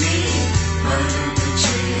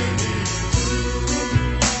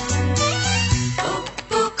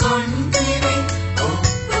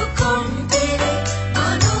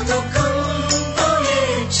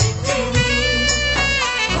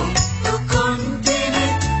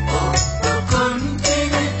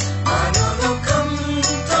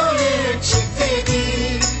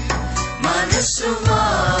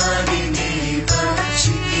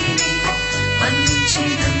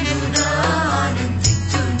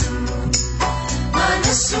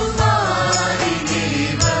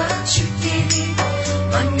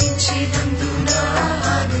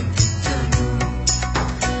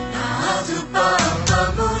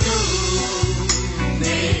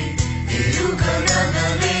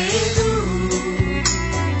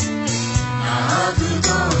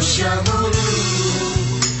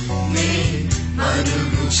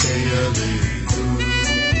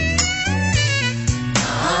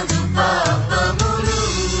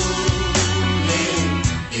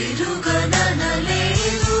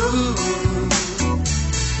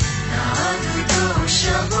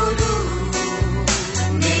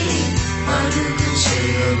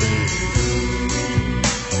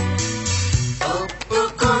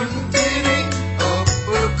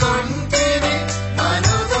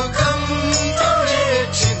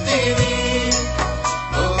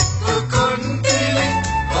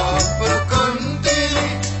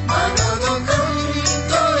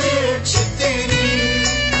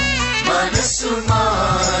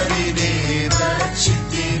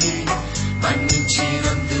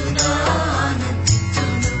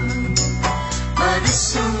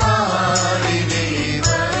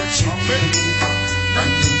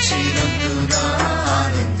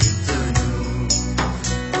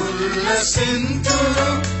ఉల్లసింతురు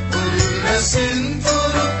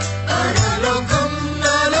ఉల్లసింతురు పరలోకం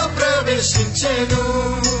నాలో ప్రవేశించెను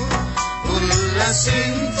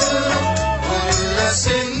ఉల్లసింతురు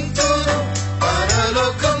ఉల్లసింతురు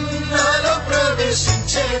పరలోకం నాలో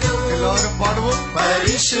ప్రవేశించెను எல்லாரும் பாடுவோம்.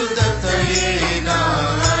 పరిశుద్ధతయే నా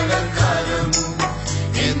అలంకారము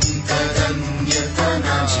ఎంత ధన్యత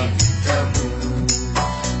నా జీవితము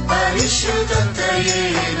పరిశుద్ధతయే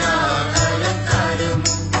నా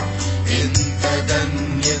అలంకారము ఎంత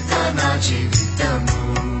ధన్యత నా జీవితము.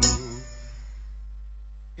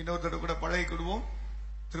 இன்னொரு தடவை கூட பழகிக்கிடுவோம்,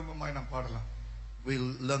 திரும்பமாய் நாம் பாடலாம். We'll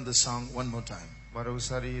learn the song one more time.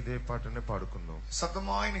 మరొకసారి ఇదే పాటనే పాడుకుందాం.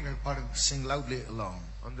 சத்தமாய் நீங்கள் பாடுங்க. Sing loudly along.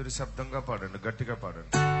 అందరి శబ్దంగా పాడండి, గట్టిగా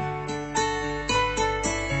పాడండి.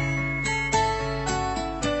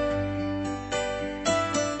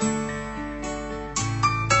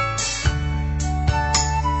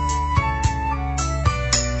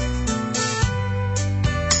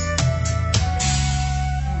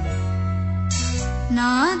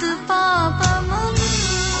 నాదు పాపమును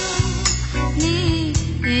నీ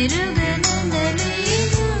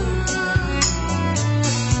ఎరుగనెందలేదు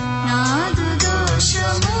నాదు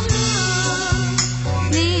దోషమును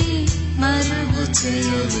నీ మరుగు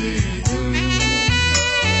చేయలేదు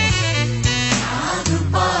నాదు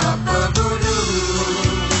పాపములు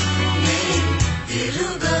నీ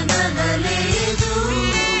ఎరుగనలేదు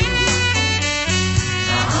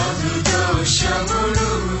నాదు దోషములు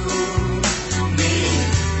నీ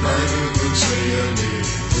మరుగు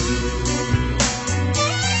చేయలేదు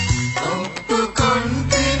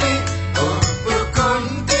ఒప్పుకొంటిని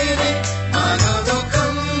ఒప్పుకొంటిని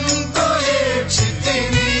మనదుఖంతో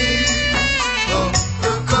ఏడ్చితిని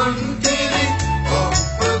ఒప్పుకొంటిని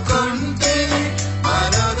ఒప్పుకొంటిని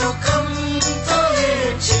మనదుఖంతో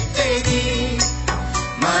ఏడ్చితిని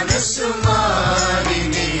మనసు మారి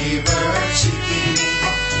నీ వచ్చితిని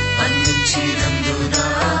మన్నించినందున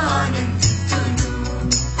ఆనందితును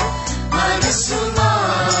మనసు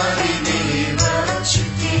మారి నీ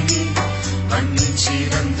వచ్చితిని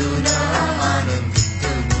మన్నించినందున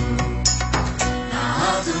ఆనందితును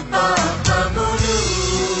నాదు పాపములు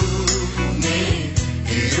నీ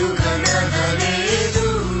ఎరుగనలేదు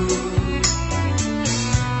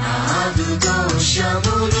నాదు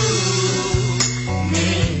దోషములు నీ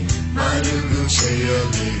మరుగు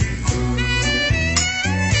చేయలేదు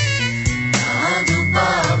నాదు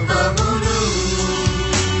పాపములు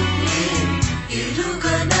నీ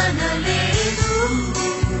ఎరుగనలేదు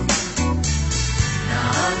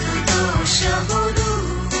నాదు దోషములు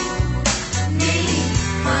నీ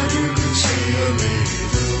మరుగు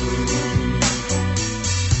చేయలేదు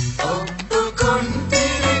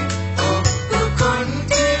ఒప్పుకొంటిని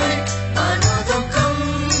ఒప్పుకొంటిని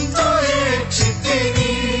మనదుఖంతో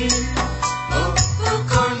ఏడ్చితిని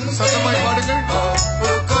சத்தமாய் ఒప్పుకొంటిని பாடுங்கள்.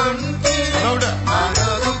 ఒప్పుకొంటిని Louder.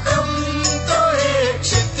 మనదుఖంతో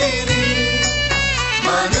ఏడ్చితిని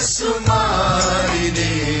మనసు మారి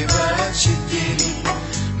నీ వచ్చితిని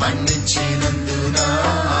మన్నించినందున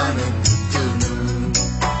ఆనందితును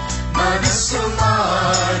మనసు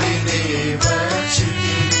మారి నీ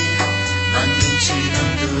వచ్చితిని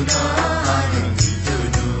మన్నించినందున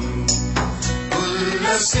ఆనందితును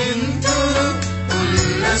ఉల్లసింతురు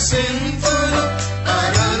ఉల్లసింతురు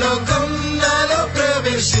పరలోకం నాలో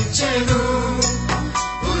ప్రవేశించెను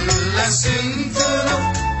ఉల్లసింతురు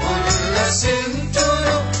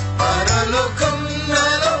ఉల్లసింతురు పరలోకం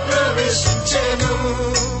నాలో ప్రవేశించెను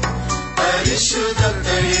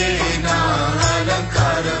పరిశుద్ధతయే నా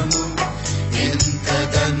అలంకారము ఎంత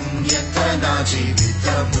ధన్యత నా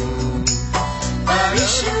జీవితము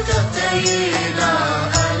పరిశుద్ధతయే నా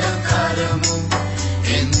అలంకారము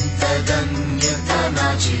ఎంత ధన్యత నా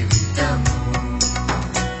జీవితము.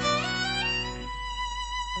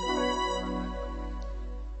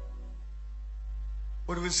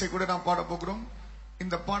 ஒரு விசை கூட நாம் பாட போகிறோம்.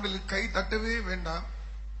 இந்த பாடலில் கை தட்டவே வேண்டாம்.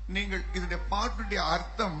 நீங்கள் இதனுடைய பாட்டுடைய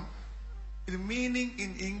அர்த்தம், இது மீனிங்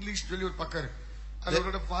இன் இங்கிலீஷ் சொல்லி ஒரு பக்கம் இருக்கு.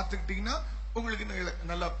 அதோட பார்த்துக்கிட்டீங்கன்னா உங்களுக்கு இன்னும்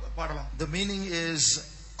நல்லா பாடலாம். The meaning is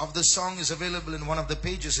of the song is available in one of the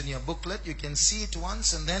pages in your booklet. You can see it once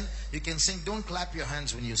and then you can sing. Don't clap your hands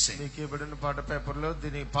when you sing. మీకు ఇవ్వబడిన పాట పేపర్లో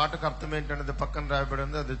దీని పాటకు అర్థం ఏంటనేది పక్కన రాయబడి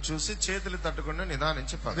ఉంది. అది చూసి చేతులు తట్టుకుండా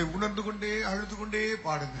నిదానించి அதை పాడండి. உணர்ந்து கொண்டே அழுது கொண்டே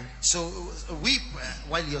பாடுங்க. So weep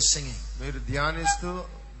while you're singing. మీరు ధ్యానిస్తూ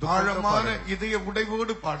దుఃఖంతో ஆழமான పాడండి. இதய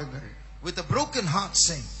உடைவோடு பாடுங்க. With a broken heart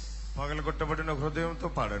sing. పగలగొట్టబడిన హృదయంతో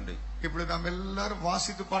పాడండి. இப்படி நாம் எல்லாரும்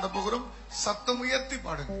வாசித்து பாட போகிறோம். சத்தம் உயர்த்தி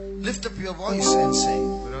பாடுங்க. Lift up your voice and sing.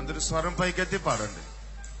 మీరందరూ స్వరం పైకెత్తి పాడండి.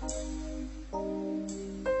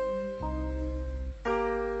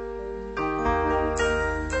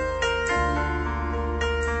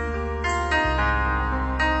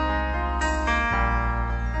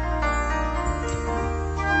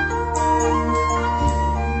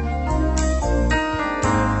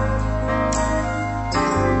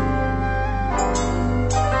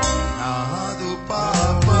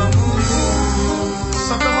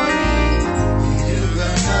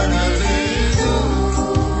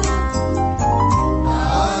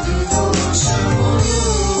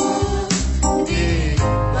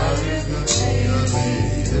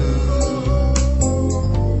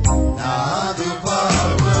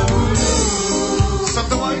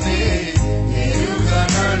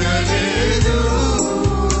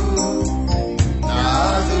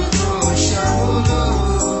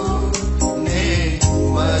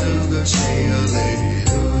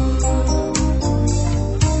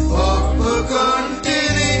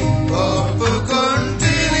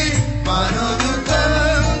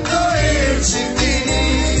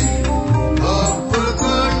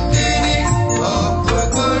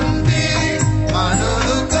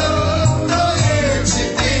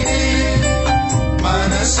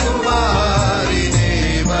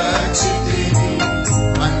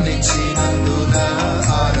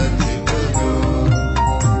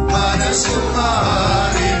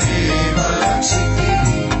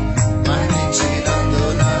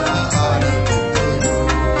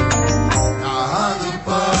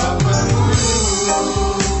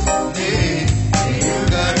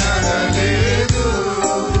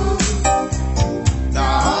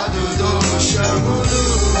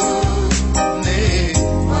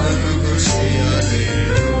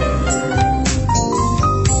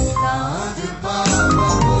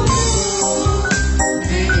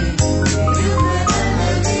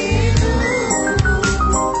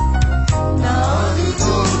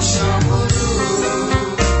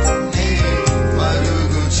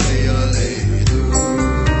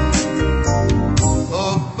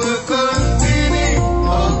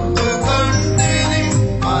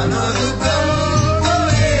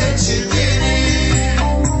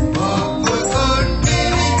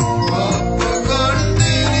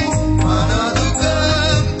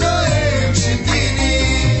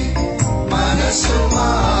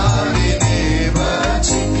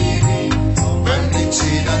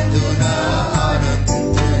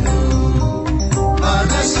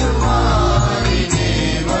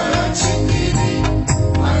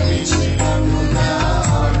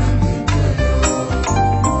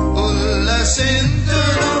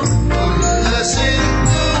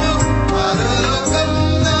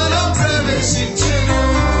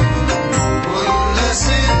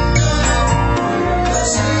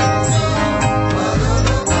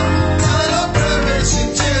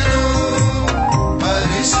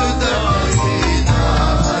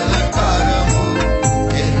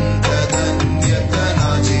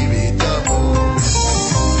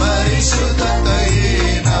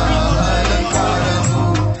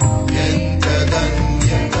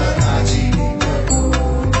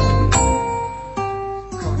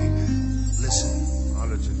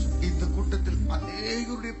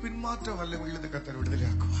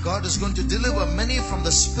 deliver many from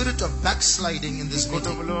the spirit of backsliding in this meeting.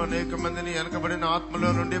 కుటుంబంలో అనేక మందిని వెనకబడిన ఆత్మలో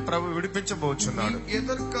నుండి ప్రభు విడిపించబోచున్నాడు.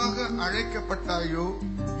 எதற்காக அழைக்கப்பட்டாயோ,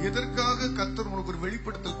 எதற்காக கர்த்தர் உனக்கு ஒரு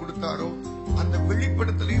வெளிப்படுத்தல் கொடுத்தாரோ, அந்த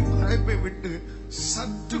வெளிப்படுத்தலையும் அழைப்பை விட்டு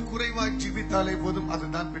சற்று குறைவாய் ஜீவித்தாலே போதும்,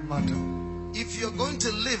 அதுதான் பின்மாற்றம். If you're going to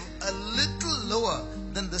live a little lower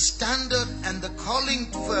than the standard and the calling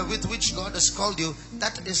with which God has called you,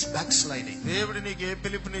 that is backsliding. దేవుడు నీకు ఏ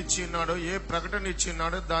పిలుపుని ఇచ్చినాడో, ఏ ప్రకటన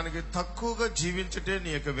ఇచ్చినాడో దానికి తక్కువగా జీవించటే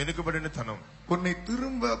నీ యొక్క వెనుకబడినతనం. உன்னை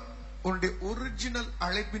திரும்ப உன்னுடைய ஒரிஜினல்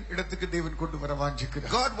அழைப்பின் இடத்துக்கு தேவன் கொண்டு வர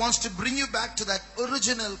வாஞ்சிக்கிறார். God wants to bring you back to that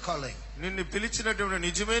original calling. నిన్ను పిలిచినటువంటి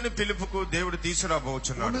నిజమైన పిలుపుకు దేవుడు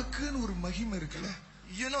తీసుకురాబోచున్నాడు. உனக்குன்னு ஒரு மகிமை இருக்குல்ல.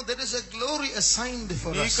 You know, there is a glory assigned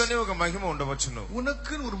for us. నీకనే ఒక మహిమ ఉండవచ్చును.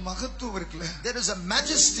 உனக்குன்னு ஒரு மகத்துவம் இருக்குல்ல. There is a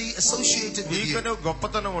majesty associated with you. నీకనే ఒక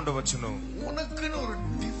గొప్పతనం ఉండవచ్చును. உனக்குன்னு ஒரு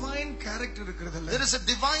divine character இருக்குறதல்ல. There is a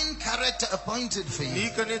divine character appointed for you.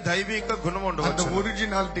 నీకనే దైవిక గుణం அந்த ఉండవచ్చును.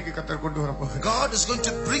 ஒரிஜினாலிட்டிக்கு கர்த்தர் கொண்டு வர போகிறார். God is going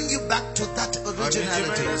to bring you back to that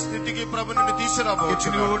originality. నిజమైన స్థితికి ప్రభు నిన్ను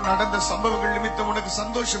తీసుకురాబోచున్నాడు. நடந்த சம்பவங்கள் நிமித்தம் உனக்கு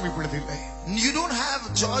சந்தோஷம் இப்பொழுது இல்லை. You don't have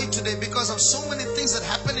joy today because of so many things that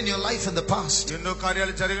happened in your life in the past. ఎన్నో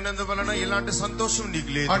కార్యాలు జరిగినందువలన ఇలాంటి సంతోషం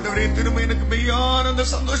నీకు లేదు. ஆண்டவரே, திரும்ப எனக்கு மெய்யான அந்த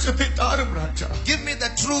சந்தோஷத்தை தாரும் ராஜா. Give me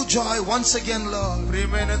that true joy once again, Lord.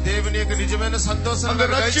 ప్రియమైన దేవుని యొక్క నిజమైన సంతోషాన్ని அந்த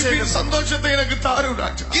నాకు ரட்சிப்பின் దయచేయండి. சந்தோஷத்தை எனக்கு தாரும்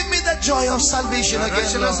ராஜா. Give me that joy of salvation again,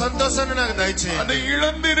 రక్షణ Lord. సంతోషాన్ని నాకు அதை దయచేయండి.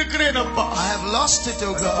 இழந்து இருக்கிறேன் அப்பா. I have lost it,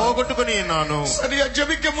 oh God. పోగొట్టుకుని ఉన్నాను. சரியா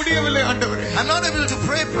ஜெபிக்க முடியவில்லை ஆண்டவரே. I'm not able to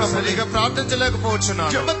pray properly. సరిగా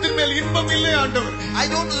ప్రార్థించలేకపోతున్నాను. ஜெபத்தின் மேல் இன்பம் இல்லை ஆண்டவரே. I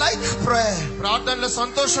don't like prayer. ప్రార్థనలో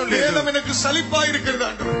సంతోషం లేదు. வேதம் எனக்கு சலிப்பா இருக்கிறது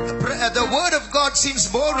ஆண்டவரே. The word of God seems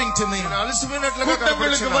boring to me. నేను అలసిపోయినట్లుగా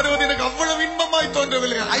கூட்டங்களுக்கு కనపడుచున్నాను. வருவது எனக்கு అவ்வளவு ఇன்பமாய்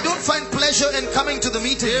తోன்றவில்லை. I don't find pleasure in coming to the దేవుని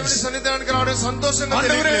meetings. సన్నిధానానికి రావడం సంతోషంగా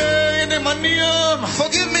ஆண்டவரே, తెలియట్లేదు. என்னை மன்னியும்.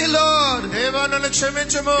 Forgive me, Lord. దేవా నన్ను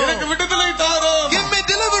క్షమించము. எனக்கு விடுதலை தாரும். Give me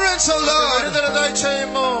deliverance, oh Lord. విడుదల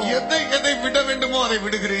దయచేయము. எதை விட வேண்டுமோ அதை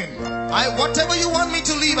விடுகிறேன். Whatever you want me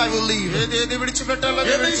to leave, I will leave. ఏది విడిచిపెట్టాలో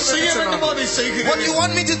అది எதை செய்ய வேண்டுமோ విడిచిపెట్టుచున్నాను. அதை What செய்கிறேன். you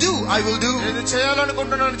want me to do, I will do. ఏది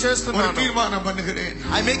చేయాలనుకుంటున్నాను ஒரு చేస్తున్నాను. தீர்மானம் பண்ணுகிறேன்.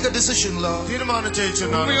 I make a decision, Lord. తీర్మానం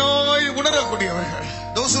చేయుచున్నాను. உண்மையாய் உணரக்கூடியவர்கள்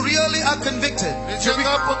Those who really are convicted, నిజంగా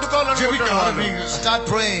ஜெபிக்க పొందుకోవాలనుకుంటున్నాను. ஆரம்பிங்க. start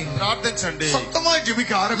praying. ప్రార్థించండి. சத்தமாய்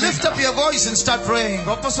ஜெபிக்க Lift ஆரம்பிங்க. up your voice and start praying.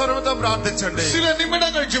 గొప్ప స్వరంతో ప్రార్థించండి. சில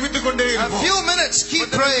நிமிடங்கள் ஜெபித்துக் கொண்டே A இருப்போம். few minutes, keep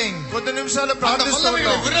praying. కొద్ది నిమిషాలు அந்த ప్రార్థిస్తూ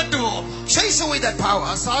வல்லமைகளை ఉంటాం. விரட்டுவோம். Chase away that ఆ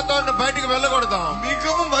power. సాతాను బయటికి వెళ్ళకూడదాం.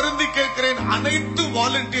 மிகவும் வருந்தி கேட்கிறேன், அனைத்து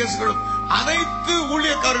வாலண்டியர்ஸ்களும் அனைத்து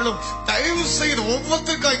ஊழியக்காரர்களும் தயவு செய்து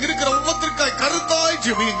ஒவ்வொருத்தருக்காய் கருத்தாய்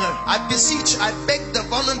ஜெபியுங்கள். I beseech, I beg the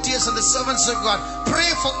volunteers and the servants of God, pray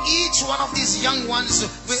for each one of these young ones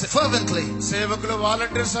fervently. సేవకులు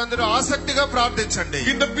వాలంటీర్స్ అందరూ ఆసక్తిగా ప్రార్థించండి.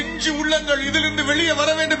 இந்த பிஞ்சு உள்ளங்கள் இதிலிருந்து வெளியே வர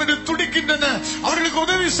வேண்டும் என்று துடிக்கின்றன. அவர்களுக்கு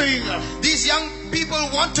உதவி செய்யுங்கள். These young people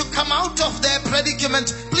want to come out of their predicament.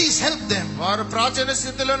 Please help them. వారు ప్రాచీన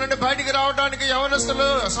స్థితిలో నుండి బయటికి రావడానికి యవనస్తులు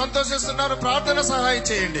సంతోషిస్తున్నారు. ప్రార్థన సహాయం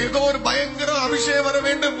చేయండి. ஏதோ ஒரு பயங்கர அபிஷேகம் வர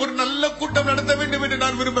வேண்டும், ஒரு நல்ல கூட்டம் நடத்த வேண்டும் என்று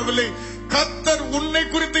நான் விரும்பவில்லை. கர்த்தர் உன்னை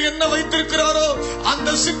குறித்து என்ன வைத்திருக்கிறாரோ அந்த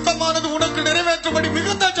சித்தமானது உனக்கு நிறைவேற்றபடி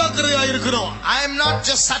மிகுந்த ஜாக்கிரதையாக இருக்கிறோம். I am not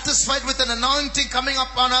just satisfied with an anointing coming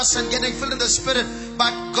upon us and getting filled in the Spirit,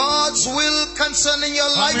 but God's will concerning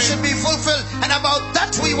your life Amen. should be fulfilled, and about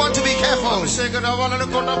that we want to be careful. అభిషేకం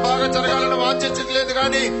రావాలనుకున్నా బాగా జరగాలని వాంఛించట్లేదు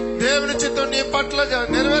కానీ దేవుని చిత్తం నీ పట్ల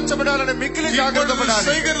నెరవేర్చబడాలని మిక్కిలి జాగ్రత్త పడాలి.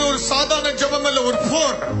 செய்கிறது ஒரு சாதாரண ஜெபம் அல்ல, ஒரு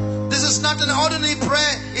போர். This is not an ordinary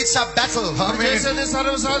prayer, it's a battle. చేసేది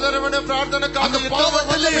సర్వసాధారణమైన ప్రార్థన కాదు. அந்த பாவ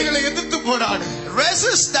வல்லமைகளை எதிர்த்து போராடு.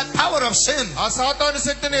 Resist that power of sin. ఆ సాతాను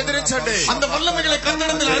శక్తిని ఎదిరించండి. அந்த వల్లமைகளை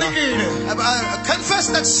கர்த்தரிடத்தில் அறிக்கையிடு. Confess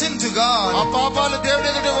that sin to God. ఆ పాపాలు దేవుని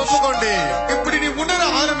ఎదుట ఒప్పుకోండి. இப்படி நீ உணர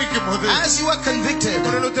ஆரம்பிக்கும் போது, As you are convicted,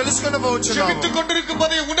 ఇప్పుడు నువ్వు తెలుసుకునవచ్చు. ஜெபித்துக் கொண்டிருக்கும்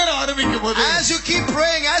போதே உணர ஆரம்பிக்கும் போது, as you keep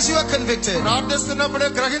praying, as you are convicted, ప్రార్థిస్తున్నప్పుడే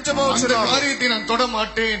அந்த గ్రహించవచ్చు. காரியத்தை நான் தொட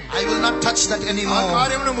மாட்டேன். I will not touch that ఆ anymore.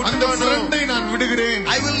 కార్యమును அந்த ముట్టుకోను. ஃப்ரெண்டை நான் விடுகிறேன்.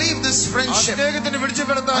 I will leave this ఆ friendship. స్నేహితుని அந்த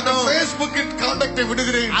విడిచిపెడతాను. ஃபேஸ்புக்கின் கான்டாக்டை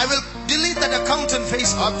விடுகிறேன். I will delete that account on ఆ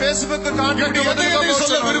Facebook. ఫేస్బుక్ కాంటాక్ట్ இப்படி எதை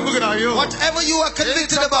சொல்ல விரும்புகிறாயோ, Whatever you are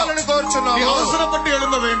convicted about, చెప్పాలని நீ కోరుచున్నావు. அவசரப்பட்டு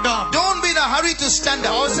எழும்ப வேண்டாம். don't be in a hurry to stand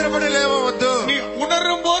up. అవసరపడి లేవవద్దు. நீ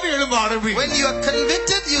உணரும் போது எழும்ப ஆரம்பி. When you are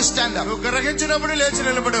convicted, you stand up. నువ్వు గ్రహించినప్పుడు లేచి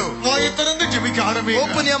నిలబడు. வாயை திறந்து ஜெபிக்க ஆரம்பி. ஆரம்பிங்க.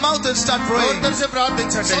 Open your mouth and start praying. తెరిచి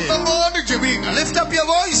ప్రార్థించండి. சத்தமாடி ஜெபிங்க. Lift up your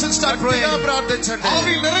voice and start praying. గట్టిగా ప్రార్థించండి.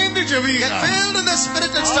 ஆவியில் நிறைந்து ஜெபிங்க. Get filled in the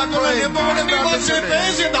Spirit and start praying. அந்நிய பாஷை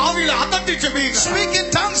பேசி அந்த ஆவியில் அதட்டி ஜெபிங்க. Speak in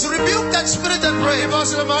tongues, rebuke that spirit and pray. ఈ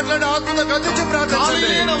భాషలో మాట్లాడి ఆత్మతో గద్దించి ప్రార్థించండి.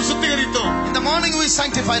 காலையிலே நாம் சுத்திகரித்தோம். In the morning we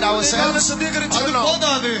sanctified ourselves, அது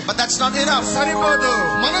போதாது. but that's not enough. సరిపోదు.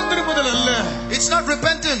 மனம் திரும்புதல் அல்ல. It's not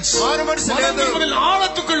repentance. మారు మనసు மனம் లేదు. திரும்புதல்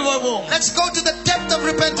ஆழத்துக்குள் போவோம். Let's go to the depth of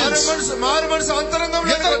repentance. మారు మనసు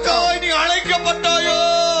అంతరంగంలో எதற்காய் நீ அழைக்கப்பட்டாயோ,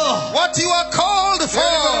 What you are called for.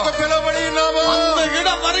 పిలువబడి ఉన్నావో அந்த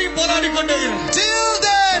இடம் வரை போராடி கொண்டே இரு. Till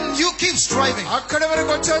then you keep striving. అక్కడి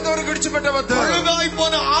వరకు వచ్చేంత వరకు విడిచిపెట్టవద్దు. பழுதாய்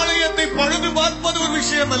போன ஆலயத்தை பழுது பார்ப்பது ஒரு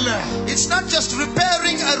விஷயம் அல்ல. It's not just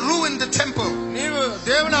repairing a ruined temple. నీవు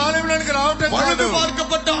దేవుని ఆలయంలోనికి రావటం பழுது కాదు.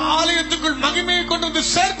 பார்க்கப்பட்ட ஆலயத்துக்குள் மகிமையை கொண்டு வந்து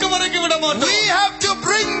சேர்க்க வரைக்கும் விட மாட்டோம். We have to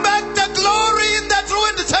bring back the glory in that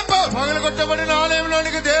ruined temple. పగలగొట్టబడిన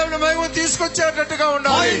ఆలయంలోనికి దేవుని మహిమ తీసుకొచ్చేటట్టుగా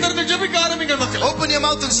ఉండాలి. ஆயத்திலிருந்து ஜெபிக்க ஆரம்பிங்க மக்கள். Open your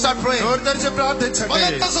mouth and start praying. నోరు తెరిచి ప్రార్థించండి.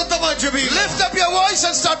 பலத்த சத்தமாய் ஜெபிங்க. Lift up your voice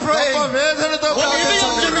and start praying. గొప్ప వేదనతో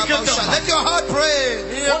ప్రార్థించండి. Let your heart pray.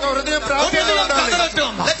 నీ యొక్క హృదయం ஒரு ప్రార్థించాలి. இதயம்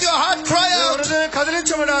கதறட்டும். Let your heart cry నీ out. హృదయం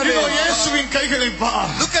కదిలించబడాలి. இதோ இயேசுவின் கைகளை பார்.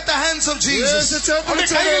 Look at the hands of Yesu Jesus. చేతులు அவருடைய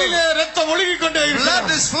கைகளிலே ரத்தம் ஒழுகிக் கொண்டே Blood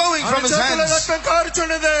இருக்கிறது. is flowing from his చేతుల hands. రక్తం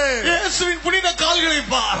కారుచున్నది. இயேசுவின் புனித கால்களை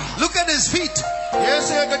பார். Look at his feet.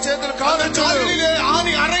 యేసు యొక్క చేతులు அந்த కారుచున్నది. கால்களிலே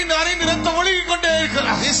ஆணி அரைந்து அரைந்து ரத்தம் ஒழுகிக் கொண்டே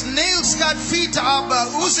இருக்கிறது. His nail-scarred feet are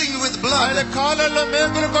oozing with ఆయన blood. కాళ్ళల్లో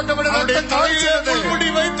మేకులు కొట్టబడి அவருடைய రక్తం தலையிலே కారుచున్నది. முள்முடி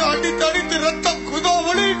வைத்து அடித்து அடித்து ரத்தம் இதோ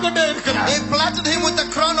ஒழுகிக் கொண்டே இருக்கிறது. They planted him with a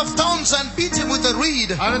crown of thorns and beat him with a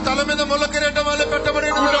reed. ఆయన తల మీద ముళ్ళ కిరీటం వల్ల పెట్టబడి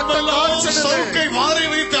రక్తం కారుచున్నది. சவுக்கை வாரி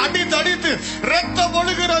வைத்து அடித்து அடித்து ரத்தம்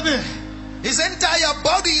ஒழுகிறது. His entire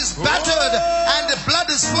body is battered and the blood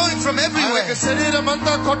is flowing from ఆయన everywhere. శరీరం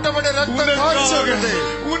అంతా కొట్టబడి రక్తం కారుచున్నది.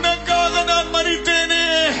 உனக்காக நான் மரித்தேனே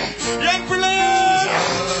என் பிள்ளை,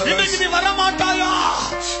 இன்னைக்கு நீ வர மாட்டாயா?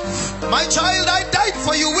 My child, I died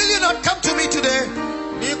for you. Will you not come to me today?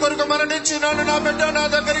 నీ కొరకు మరణించి నన్ను నా బిడ్డ నా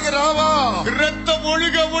దగ్గరికి రావా? ரத்தம்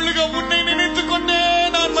ஒழுக ஒழுக உன்னை நினைத்துக் கொண்டே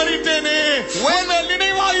நான் மரித்தேனே. உன்னை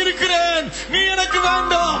நினைவாயிருக்கிறேன், நீ எனக்கு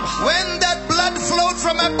வேண்டாம். When that blood flowed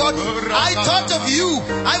from my body, I thought of you.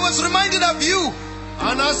 I was reminded of you.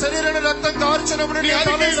 నా శరీరాన్ని రక్తం కార్చినప్పుడు నీ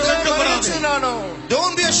తల మరణించినాను.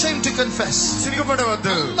 Don't be ashamed to confess.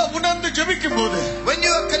 సిగ్గుపడవద్దు. உணர்ந்து ஜெபிக்கும் போது, When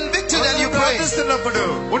you are convicted and you pray, ప్రార్థిస్తున్నప్పుడు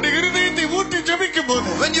உன் இருதயத்தை ஊற்றி ஜெபிக்கும் போது,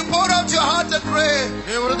 when you pour out your heart and pray,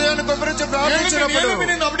 నీ హృదయాన్ని కొబ్బరించి ప్రార్థించినప్పుడు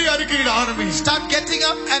எழும்பின அப்படியே அறிக்கையிட ஆரம்பி. start getting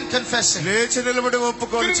up and confessing. లేచి నిలబడి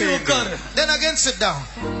ఒప్పుకొని திரும்பி చేయండి. உட்காரு. Then again sit down.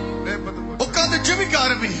 உட்கார்ந்து ஜெபிக்க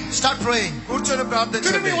ஆரம்பி. Start praying. కూర్చొని திரும்பி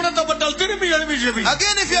ప్రార్థించండి. உணர்த்தப்பட்டால் திரும்பி எழுப்பி JP.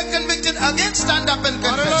 Again, if you are convicted, again stand up and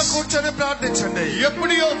మరలా confess. కూర్చొని ప్రార్థించండి.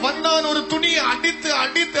 எப்படியோ வந்தான் ஒரு துணியை அடித்து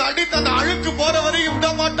அடித்து அடித்து அந்த அழுக்கு போற வரையும் விட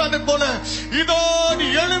மாட்டான் போல, இதோ நீ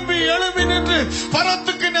எழும்பி எழும்பி நின்று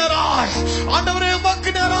பரத்துக்கு நேராய், ஆண்டவரே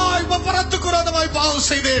உமக்கு நேராய் பரத்துக்கு விரோதமாய் பாவம்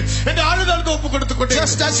செய்தேன் என்று அழுதழுது ஒப்பு கொடுத்து கொண்டே.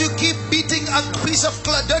 Just as you keep beating a piece of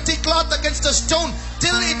dirty cloth against a stone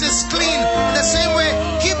till it is clean, in the same way,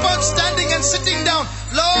 keep on standing and sitting down.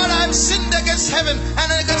 Lord, I have sinned against heaven and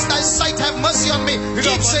against thy sight. Have mercy on me.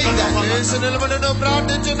 Keep saying that. లేచి నిలబడి నువ్వు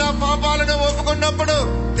ప్రార్థించి నా పాపాలను ఒప్పుకున్నప్పుడు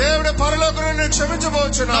దేవుడు పరలోకం నుండి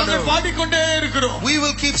క్షమించబోచున్నాడు. நாங்கள் பாடிக்கொண்டே இருக்கிறோம். We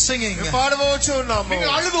will keep singing. పాడవచ్చు ఉన్నాము.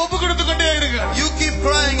 நீங்கள் அழுது ஒப்பு கொடுத்து கொண்டே இருங்க. You keep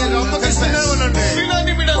crying and confess. சில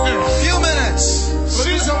நிமிடங்கள், Few minutes.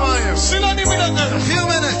 కొద్ది సమయం, சில நிமிடங்கள் Few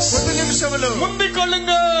minutes. కొద్ది నిమిషములు முந்திக்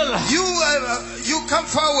கொள்ளுங்கள். You come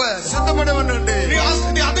forward. సిద్ధపడి ఉండండి.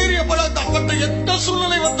 நீ அதைரியப்படாத அப்பட்ட எந்த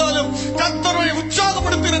சூழ்நிலை வந்தாலும் கர்த்தரை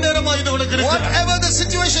உற்சாகப்படுத்துகிற நேரமா இது உனக்கு இருக்கு. Whatever the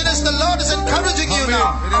situation is, the Lord is encouraging you now.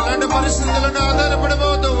 మీరు ఎలాంటి పరిస్థితులను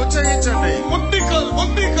ఆధారపడబోతూ ఉత్సహించండి. முந்திக்கல்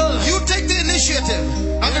முந்திக்கல். You take the initiative.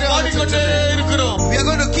 நாங்கள் பாடிக்கொண்டே இருக்கிறோம். We are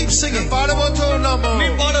going to keep singing. పాడబోతూ ఉన్నాము. நீ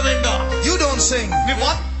பாட வேண்டாம். You don't sing. நீ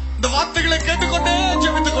இந்த வார்த்தைகளை கேட்டுக்கொண்டே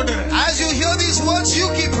ஜெபித்துக் கொண்டிரு. As you hear these words, you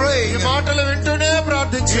keep praying. ఈ మాటలు వింటూనే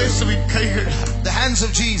ప్రార్థించు. இயேசுவின் கைகள், The hands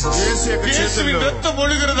of Jesus. యేసు యొక్క இயேசுவின் చేతుల్లో ரத்தம்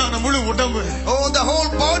ஒழுகிறதான முழு உடம்பு, Oh, the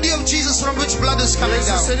whole body of Jesus from which blood is coming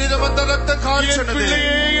Yesu down. శరీరం అంతా రక్తం என் కాల్చున్నది.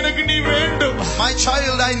 பிள்ளையே எனக்கு நீ வேண்டும். My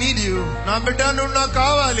child, I need you. నా బిడ్డ నువ్వు నాకు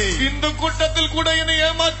కావాలి. இந்த கூட்டத்தில் கூட என்னை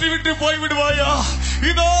ஏமாற்றி விட்டு போய் விடுவாயா?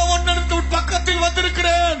 இதோ உன்னிடத்து பக்கத்தில்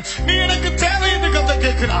வந்திருக்கிறேன், நீ எனக்கு தேவை என்று கர்த்தர்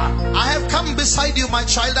கேட்கிறார். I have come beside you, my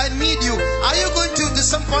child. I need you. Are you going to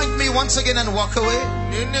disappoint me once again and walk away?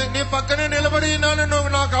 నీ పక్కనే నిలబడి నువ్వు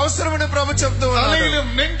నాకు అవసరమని ప్రభు చెప్తూ ఉన్నాడు. தலையிலும்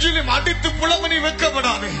நெஞ்சிலும் அடித்து புலமணி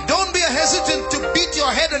வைக்கப்படாதே. Don't be hesitant to beat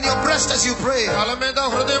your head and your breast as you pray. తల మీద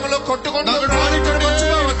హృదయంలో కొట్టుకుంటూ நாங்கள் பாடிக்கொண்டே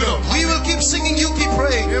இருக்கிறோம். We will keep singing, you keep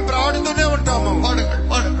praying. మేము ప్రాడుతూనే ఉంటాము. பாடுங்கள்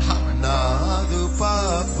பாடுங்கள். నాదు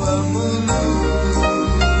పాపములు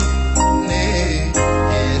నే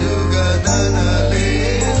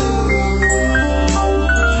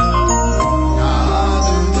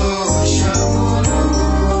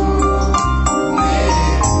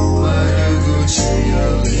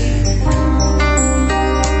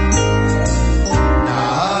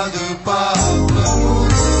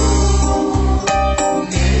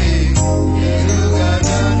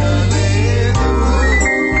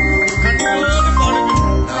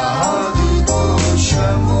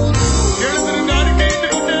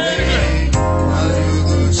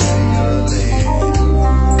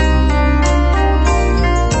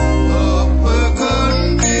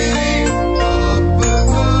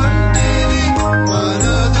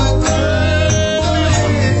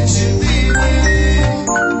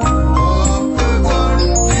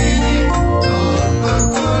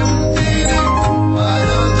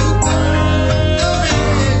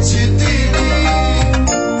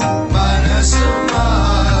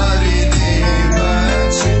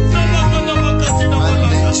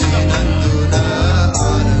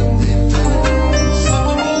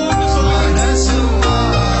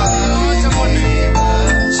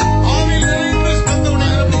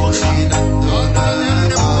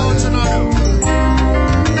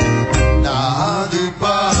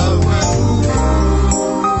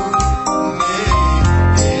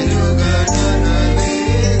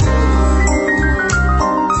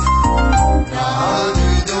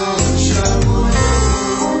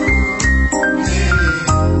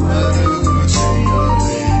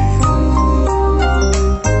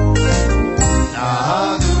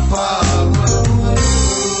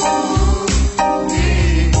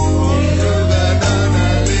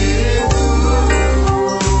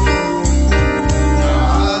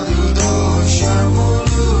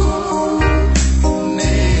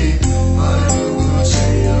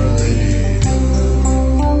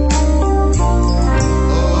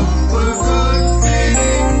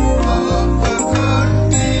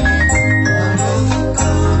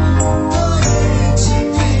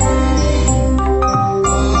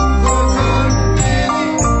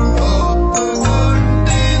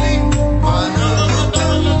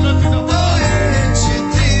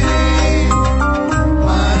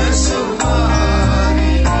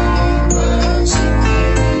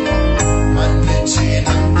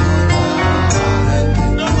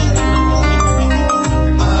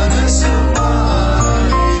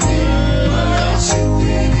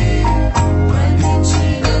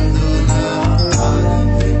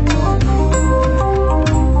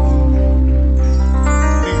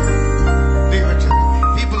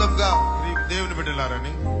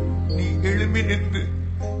நீ எழும்பி நின்று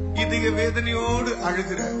இதய வேதனையோடு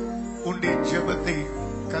அழுகிற உன்னுடைய ஜெபத்தை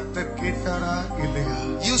கர்த்தர் கேட்டாரா இல்லையா?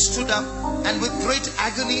 You stood up and with great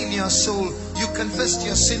agony in your soul, you confessed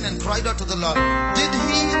your sin and cried out to the Lord. Did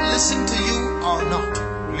He listen to you or not?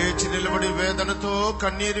 లేచి నిలబడి వేదనతో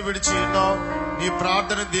కన్నీరు విడిచి ఉన్నావు. నీ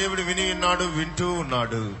ప్రార్థన దేవుడు విని ఉన్నాడు, వింటూ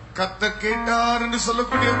ఉన్నాడు. கர்த்தர் கேட்டார் என்று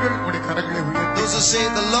சொல்லக்கூடியவர்கள் உங்களுடைய கரங்களை உயர்த்தி. Those who say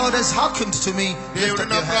the Lord has hearkened to me, దేవుడు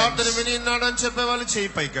నా ప్రార్థన విని ఉన్నాడు అని చెప్పే వాళ్ళు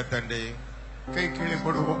చేయి పైకెత్తండి. கை கீழே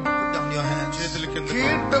போடுவோம். put down your hands. చేతుల కింద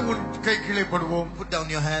கேட்ட உன் கை கீழே போடுவோம். Put down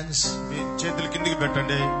your hands. మీ చేతుల కిందికి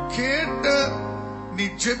పెట్టండి. கேட்ட நீ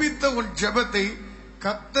ஜெபித்த உன் ஜெபத்தை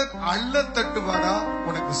கர்த்தர் அள்ள தட்டுவாரா,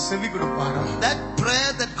 உனக்கு செவி கொடுப்பாரா? That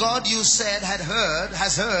prayer that God you said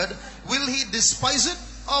has heard, will He despise it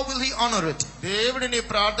or will He honor it? దేవుడు నీ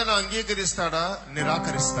ప్రార్థన అంగీకరిస్తాడా,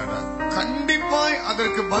 నిరాకరిస్తాడా? கண்டிப்பாய்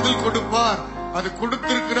அதற்கு பதில் கொடுப்பார். அது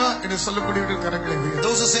கொடுத்திருக்கிறா என்று சொல்லக்கூடிய கரங்களை உயர்த்தி.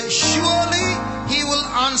 Those who say surely He will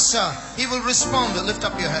answer, He will respond, lift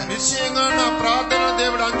up your hands. నిశ్చయంగా నా ప్రార్థన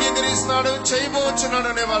దేవుడు అంగీకరిస్తాడు, చేయబోచున్నాడు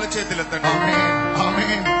అనే వాళ్ళ చేతులెత్తండి. ஆமென்,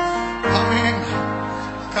 ஆமென், ஆமென்.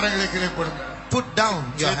 கரங்களை கீழே போடுங்க. Put down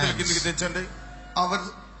your చేతుల కిందికి hands. తెచ్చండి. அவர்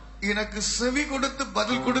எனக்கு செவி கொடுத்து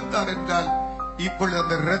பதில் கொடுத்தார் என்றால் இப்பொழுது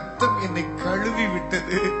அந்த ரத்தம் என்னை கழுவி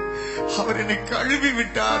விட்டது. அவர் என்னை கழுவி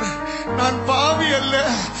விட்டார். நான் பாவி அல்ல,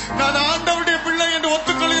 நான் ஆண்டவருடைய பிள்ளை என்று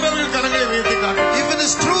ஒத்துக்கொள்கிறவர்கள் கரங்களை உயர்த்தி காட்டுங்கள். If it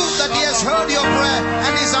is true that He has heard your prayer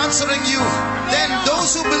and He is answering you, then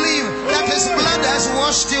those who believe that His blood has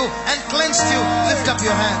washed you and cleansed you, lift up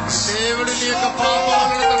your hands. దేవుడు నీ యొక్క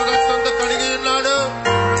పాపాలను తన రక్తంతో కడిగి ఉన్నాడు,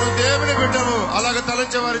 నువ్వు దేవుని బిడ్డవు అలాగ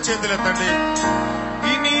తలంచే వారి చేతులెత్తండి.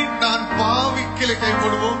 இனி நான் பாவிக்கிலே கை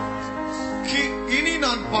போடுவோம். இனி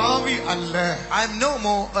நான் பாவி அல்ல, I am no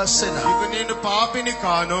more a sinner. ఇక నేను పాపిని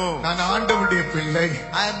కాను, நான் ஆண்டவருடைய பிள்ளை,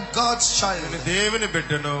 I am God's child. దేవుని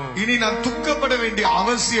బిడ్డను. இனி நான் துக்கப்பட வேண்டிய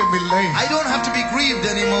அவசியம் இல்லை. I don't have to be grieved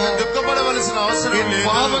anymore. దుఃఖపడవలసిన అవసరం என் లేదు.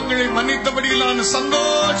 பாவங்களை மன்னித்தபடியில் நான்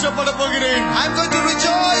சந்தோஷப்பட போகிறேன். I am going to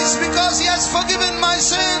rejoice because He has forgiven my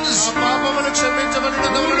sins. నా పాపములు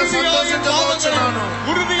క్షమించబడినందువలన సంతోషించబోచున్నాను.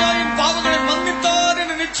 உறுதியாய் பாவங்களை மன்னித்தார்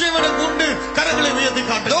என்று நிச்சயம் எனக்கு உண்டு. கரங்களை உயர்த்தி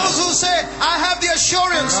காட்டுங்கள். Those who say I have the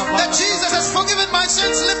assurance that Jesus has forgiven my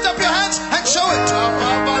sins, lift up your hands and show it. నా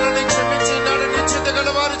పాపాలను క్షమించి ఉన్నాడు నిశ్చిత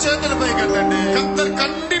గలవారి చేతుల పైకెత్తండి. கர்த்தர்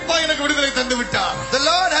கண்டிப்பா எனக்கு விடுதலை தந்து விட்டார். The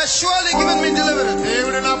Lord has surely given me deliverance.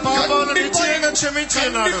 దేవుడు నా పాపాలను నిశ్చయంగా క్షమించి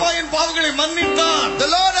ఉన్నాడు. கண்டிப்பா என் பாவங்களை மன்னித்தார். The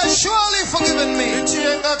Lord has surely forgiven me.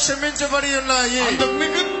 నిశ్చయంగా క్షమించబడి ఉన్నాయి. அந்த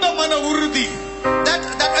மிகுந்த மன உறுதி, That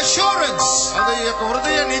assurance, అది యొక్క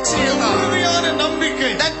హృదయ నిశ్చయత, உறுதியான நம்பிக்கை,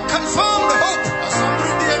 that confirmed hope.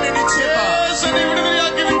 సమృద్ధి అనే నిశ్చయత. இயேசுவை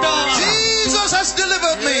விடுதலையாக்கி விட்டார். Jesus has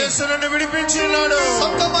delivered me. యేసు నన్ను విడిపించి ఉన్నాడు.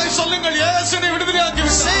 சத்தமாய் சொல்லுங்கள், இயேசுவை விடுதலையாக்கி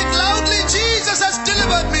விட்டார். Say it loudly, Jesus has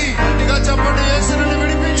delivered me. గట్టిగా చెప్పండి, యేసు నన్ను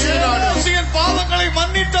విడిపించి ఉన్నాడు. இயேசு என் பாவங்களை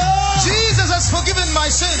மன்னித்தார். Jesus has forgiven my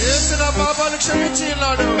sins. యేసు నా పాపాలు క్షమించి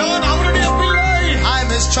ఉన్నాడు. நான் அவருடைய பிள்ளை. I am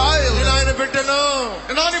His child. నేను ఆయన బిడ్డను.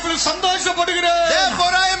 நான் இப்படி சந்தோஷப்படுகிறேன்.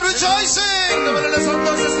 Therefore I am rejoicing. అందువలన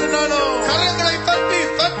సంతోషిస్తున్నాను. கரங்களை தட்டி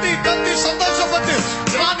தட்டி தட்டி சந்தோஷப்பட்டு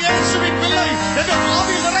நான் இயேசுவின் பிள்ளை என்று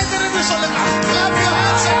ஆவியில் நிறைந்திருந்து சொல்லுங்க. Clap your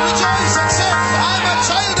hands and rejoice and say, I am a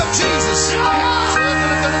child of Jesus.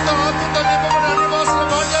 చేతుల తడితో ఆత్మతో నింపబడిన అన్ని భాషలు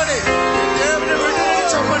మాట్లాడి దేవుని బిడ్డను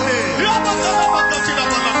చెప్పండి.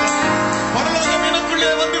 பரலோகம்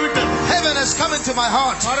எனக்குள்ளே வந்து விட்டது. Heaven has come into my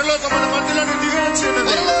heart. పరలోకం మన మధ్యలోకి దిగి వచ్చి ఉన్నది.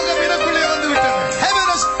 பரலோகம் எனக்குள்ளே வந்து விட்டது. Heaven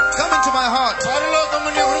has come into my heart. పరలోకం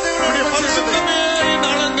నీ హృదయంలోకి వచ్చి ఉన్నది. பரிசுத்தமே என்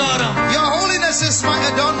அலங்காரம். Your holiness is my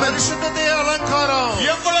adornment. పరిశుద్ధతే అలంకారం.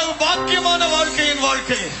 எவ்வளவு பாக்கியமான வாழ்க்கையின்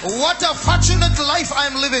வாழ்க்கை. What a fortunate life I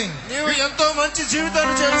am living. నీవు ఎంతో మంచి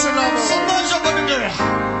జీవితాన్ని చేస్తున్నావు. சந்தோஷப்படுங்கள்.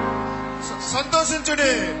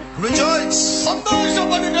 సంతోషించుడి. Rejoice.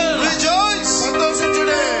 சந்தோஷப்படுங்கள். Rejoice.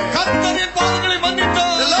 సంతోషించుడి. கர்த்தரின் பாவங்களை The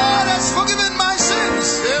மன்னித்தார். Lord has forgiven my sins.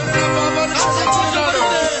 దేవుడు నా పాపాలను క్షమించున్నాడు.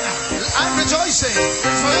 I am rejoicing.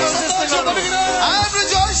 சந்தோஷப்படுகிறேன். I am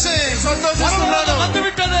rejoicing. సంతోషిస్తున్నాడు. பரலோகம் வந்து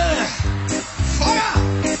விட்டது.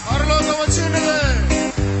 పరలోకం వచ్చి ఉన్నది.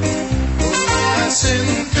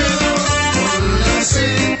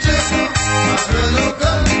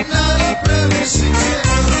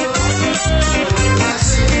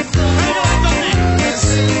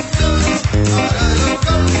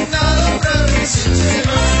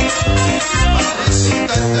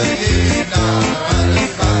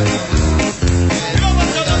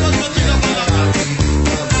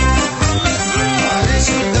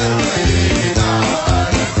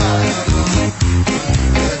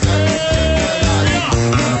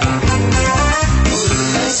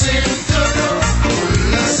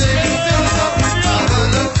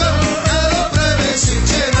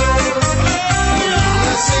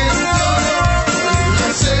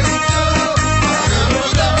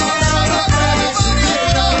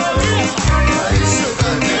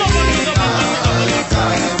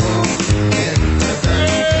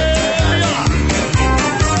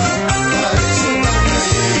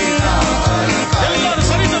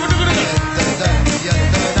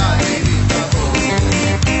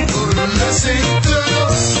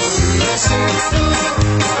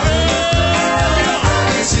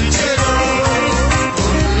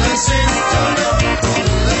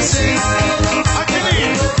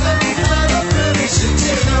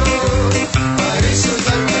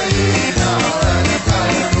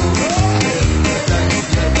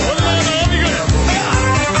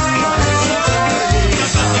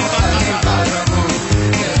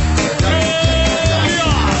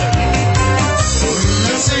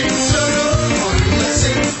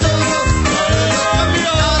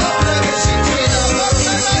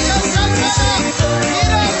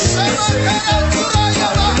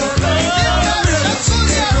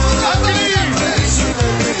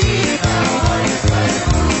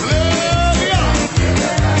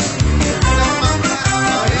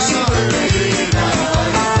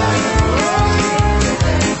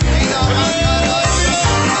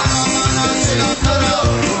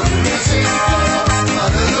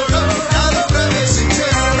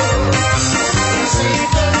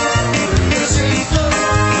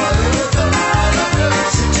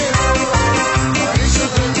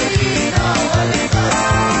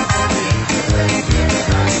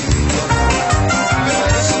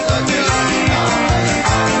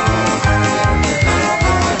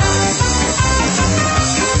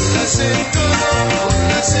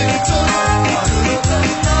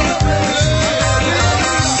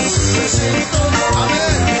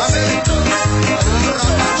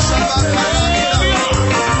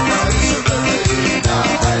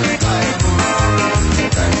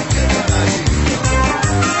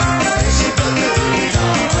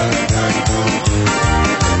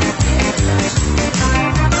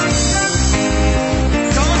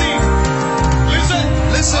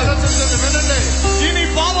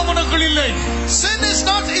 இல்லை. Sin is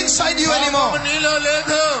not inside you anymore. నీలో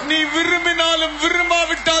లేదు. நீ விரும்பினாலும்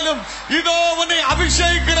விரும்பாவிட்டாலும் இதோ உன்னை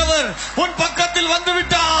அபிஷேகிக்கிறவர் உன் பக்கத்தில் வந்து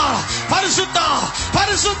விட்டார். பரிசுத்தா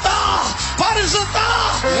பரிசுத்தா பரிசுத்தா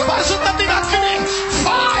பரிசுத்தத்தின் அக்கினி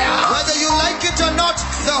fire. Whether you like it or not,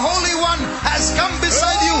 the Holy One has come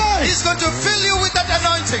beside you. He's going to fill you with that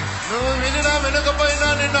anointing. నువ్వు వినినా వినకపోయినా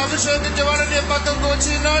నిన్ను అభిషేకించేవాడు నీ పక్కకు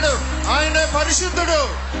వచ్చినాడు. ఆయనే పరిశుద్ధుడు.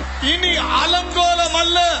 இனி அலங்கோலம்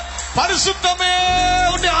அல்ல, பரிசுத்தமே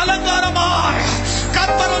உன்னுடைய அலங்காரமாய்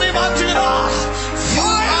கர்த்தர் உன்னை மாற்றுகிறார். You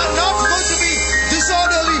are not going to be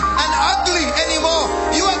disorderly and ugly anymore.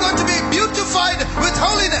 You are going to be beautified with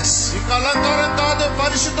holiness. ఇక అలంకారం కాదు,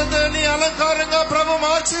 పరిశుద్ధతని అలంకారంగా ప్రభు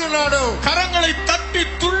మార్చున్నాడు. கரங்களை தட்டி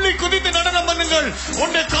துள்ளி குதித்து நடனம் பண்ணுங்கள்.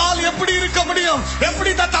 உன்னுடைய கால் எப்படி இருக்க முடியும்?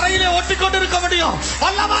 எப்படி தரையிலே ஒட்டிக்கொண்டு இருக்க முடியும்?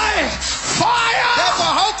 வல்லமை fire.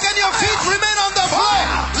 Therefore, how can your feet remain on the floor?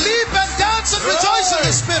 Leap and dance and rejoice in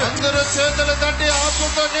the Spirit. అందరూ చేతులు తట్టి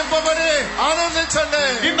ఆత్మతో నింపబడి ఆనందించండి.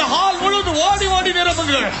 இந்த ஹால் முழுவதும் ஓடி ஓடி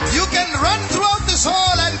நிரம்புங்கள். You can run throughout this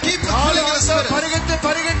hall and keep filling in the Spirit. పరిగెత్తి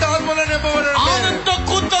పరిగెత్తి ఆత్మలో నింపబడండి. ஆனந்த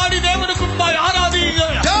கூத்தாடி தேவனுக்கு முன்பாய்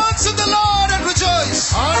ஆராதியுங்கள். Dance in the Lord and rejoice.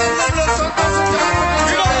 ఆనందంలో సంతోషించండి.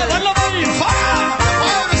 వల్లமை fire. The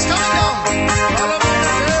fire is coming down. బలమైన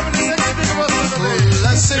దేవుని శక్తి దిగి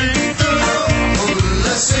వస్తున్నది.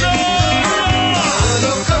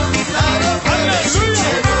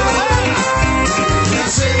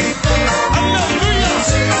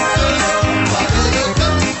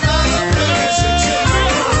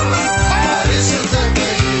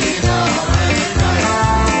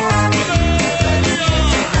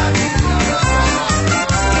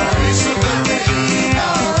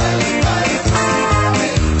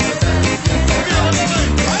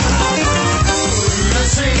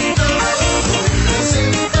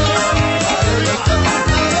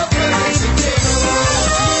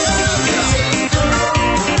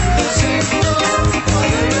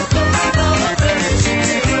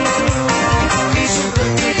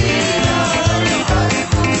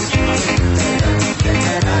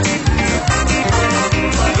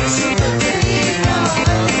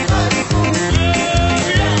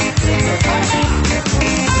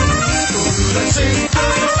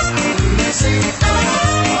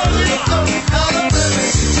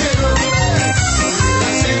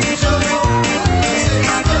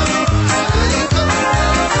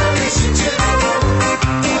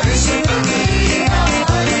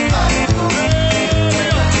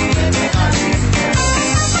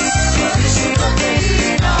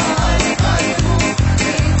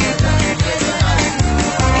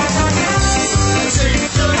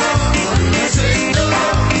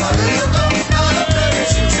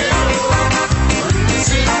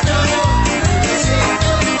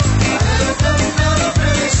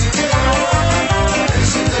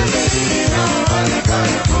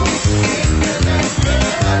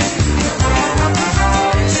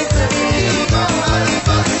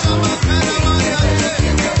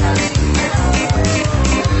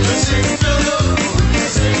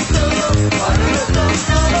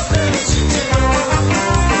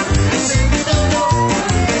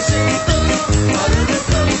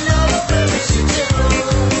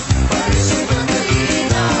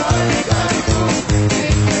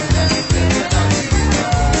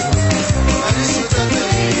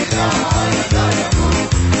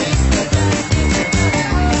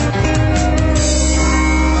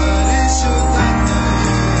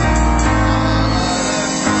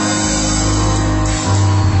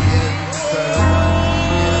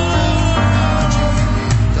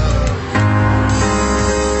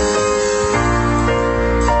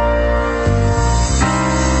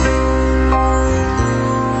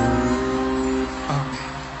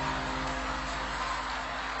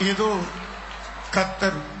 ஏதோ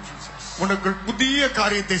கர்த்தர் உனக்குள் புதிய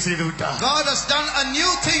காரியத்தை செய்து விட்டார். God has done a new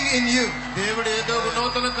thing in you. దేవుడు ఏదో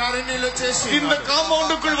నూతన కార్యం నీలో చేసి இந்த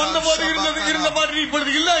காம்பவுண்டுக்குள் வந்தபோது இருந்த மாதிரி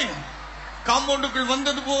இப்பொழுது இல்லை. காம்பவுண்டுக்குள்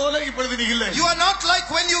வந்தது போல இப்பொழுது நீ இல்லை. You are not like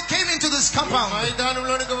when you came into this compound.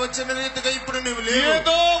 మైదానంలోనికి వచ్చిన రీతిగా ఇప్పుడు నువ్వు లేవు.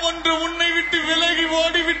 ஏதோ ஒன்று உன்னை விட்டு விலகி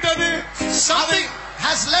ஓடி விட்டது. Something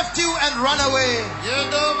has left you and run away.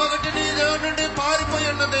 ఏదో ఒకటి నీ నుండి పారిపోయి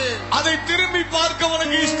ఉన్నది. அதை திரும்பி பார்க்க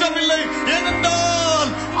உனக்கு இஷ்டமில்லை.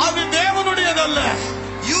 ஏனென்றால் அது தேவனுடையதல்ல.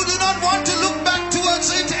 You do not want to look back towards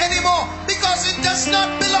it anymore because it does not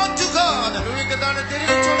belong to God. నువ్వు ఇక దాన్ని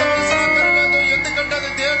తిరిగి చూడవలసిన అవసరం లేదు. ఎందుకంటే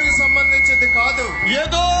అది దేవునికి సంబంధించింది కాదు.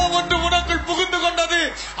 ஏதோ ஒன்று உனக்குள் புகுந்து கொண்டது.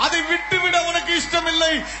 அதை விட்டுவிட உனக்கு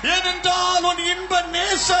இஷ்டமில்லை. ஏனென்றால் உன் இன்ப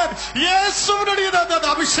நேசர் இயேசுவினுடையது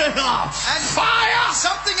அபிஷேகம். And fire,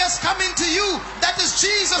 something has come into you that is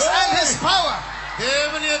Jesus and his power.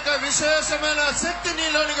 దేవుని యొక్క విశేషమైన శక్తి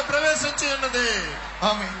నీలోనికి ప్రవేశించి ఉన్నది.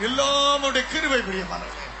 ஆமென். எல்லாம் அவருடைய கிருபை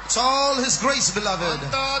பிரியமானவர்களே. It's all His grace, beloved.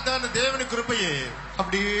 అంతా దాని దేవుని కృపయే.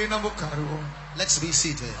 அப்படியே நம்ம உட்காருவோம். Let's be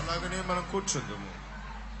seated. అలాగనే మనం కూర్చుందాము.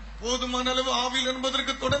 போதுமான அளவு ஆவியில்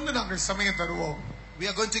என்பதற்கு தொடர்ந்து நாங்கள் சமயம் தருவோம். We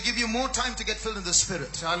are going to give you more time to get filled in the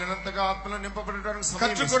Spirit. చాలినంతగా ఆత్మలో నింపబడడానికి సమయం ఇస్తాము.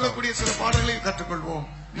 கற்றுக்கொள்ளக்கூடிய சில பாடல்களை கற்றுக்கொள்வோம்.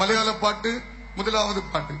 மலையாள பாட்டு முதலாவது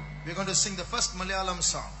பாட்டு. We are going to sing the first Malayalam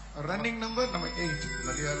song. Running number 8.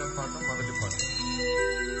 Malayalam పాట మొదటి పాట.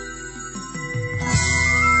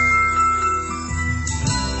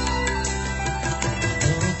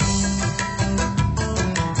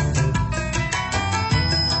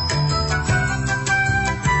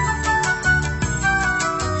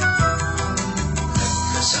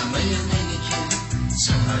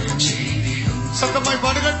 சத்தமாய்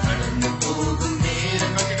பாடுங்கள்.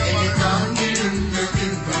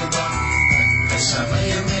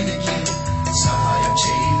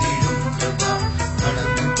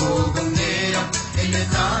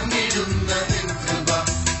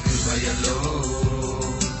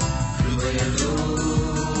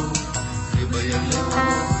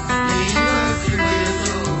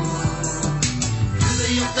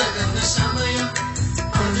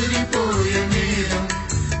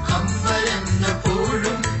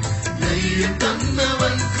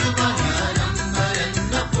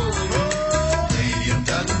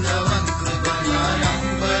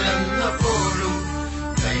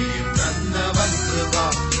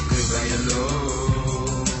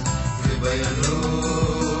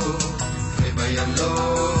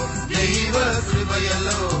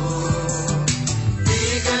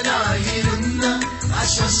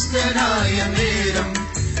 അസ്വസ്ഥനായ നേരം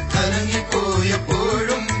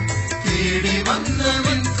കലങ്ങിപ്പോയപ്പോഴും തേടി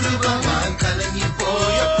വന്നവൻ കൃപ ഞാൻ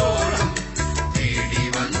കലങ്ങിപ്പോയപ്പോഴും തേടി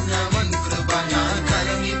വന്നവൻ കൃപ ഞാൻ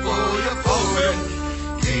കലങ്ങിപ്പോയപ്പോഴും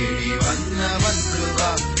തേടി വന്നവൻ കൃപ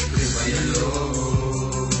കൃപയല്ലോ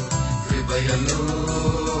കൃപയല്ലോ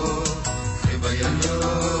കൃപയല്ലോ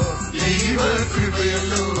ദൈവ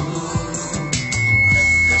കൃപയല്ലോ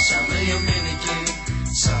സമയം എനിക്ക്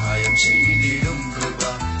സഹായം ചെയ്തിടും കൃപ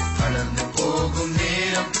കടന്നു പോകും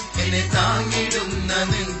നേരം എന്നെ താങ്ങിടുന്ന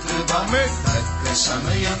നിൻ കൃപ തക്ക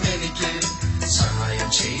സമയം എനിക്ക് സഹായം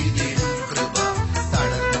ചെയ്തിടും കൃപ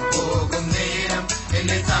കടന്നു പോകും നേരം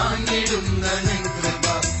എന്നെ താങ്ങിടുന്ന നിൻ കൃപ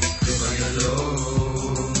കൃപയല്ലോ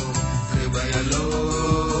കൃപയല്ലോ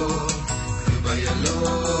കൃപയല്ലോ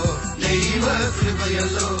ദൈവ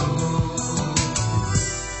കൃപയല്ലോ.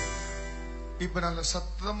 இப்ப நல்ல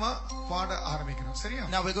சத்தமா பாட ஆரம்பிக்கணும். சரியா?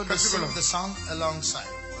 Now we're going to sing the song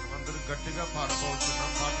alongside. మనమందరూ గట్టిగా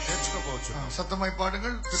పాడబోతున్నాం, పాట నేర్చుకోబోతున్నాం. சத்தமாய்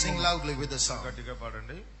பாடுங்கள். Sing loudly with the song. గట్టిగా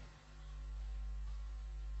పాడండి.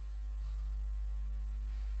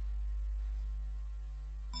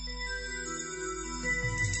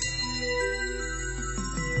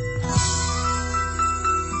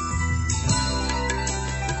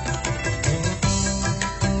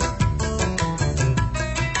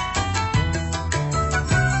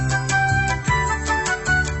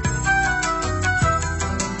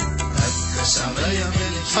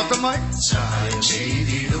 சத்தமாய் സഹായം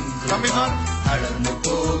ചെയ്തിടും തമിഴ്നാട് കടന്നു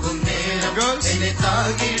പോകും നേരം എന്നെ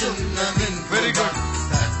താങ്ങിടുന്ന നിൻ വെരി ഗുഡ്.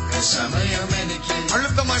 തക്ക സമയം എനിക്ക്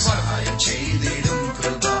അഴുത്തമായി സഹായം ചെയ്തിടും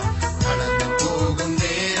കൃപ കടന്നു പോകും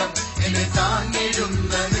നേരം എന്നെ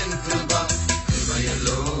താങ്ങിടുന്ന നിൻ കൃപ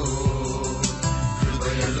കൃപയല്ലോ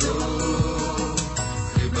കൃപയല്ലോ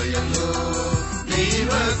കൃപയല്ലോ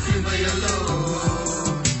ദൈവ കൃപയല്ലോ.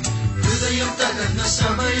 ഹൃദയം തകർന്ന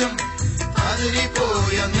സമയം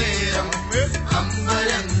അതിരിപ്പോയ നേരം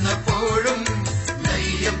അമ്പരന്നപ്പോഴും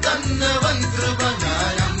ധൈര്യം തന്നവൻ കൃപ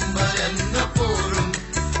ഞാൻ അമ്പരന്നപ്പോഴും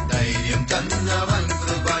ധൈര്യം തന്നവൻ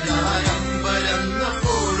കൃപ ഞാൻ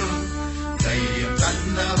അമ്പരന്നപ്പോഴും ധൈര്യം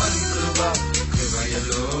തന്നവൻ കൃപ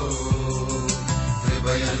കൃപയല്ലോ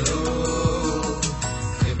കൃപയല്ലോ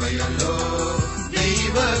കൃപയല്ലോ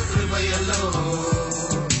ദൈവ കൃപയല്ലോ.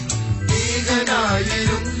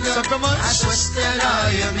 ഏകനായിരുന്ന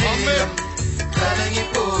അസ്വസ്ഥരായ നേരം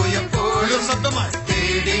കലങ്ങിപ്പോയപ്പോഴും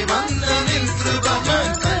തേടി വന്ന നിൻ കൃപ ഞാൻ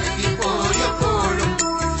കലങ്ങിപ്പോയപ്പോഴും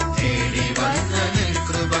തേടി വന്ന നിൻ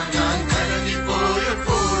കൃപ ഞാൻ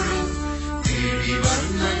കലങ്ങിപ്പോയപ്പോഴും തേടി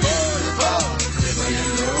വന്ന നിൻ കൃപ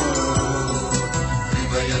കൃപയല്ലോ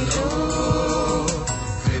കൃപയല്ലോ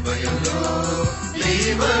കൃപയല്ലോ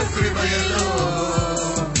ദൈവ കൃപയല്ലോ.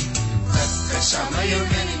 തക്ക സമയം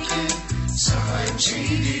എനിക്ക് സഹായം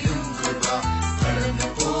ചെയ്തിടും കൃപ കടന്നു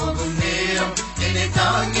പോകും നേരം എന്നെ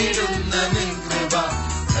താങ്ങിടുന്ന നിൻ കൃപ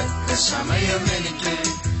തക്ക സമയം എനിക്ക്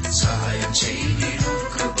സഹായം ചെയ്തിടും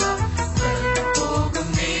കൃപ കടന്നു പോകും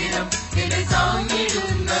നേരം എന്നെ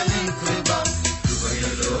താങ്ങിടുന്ന നിൻ കൃപ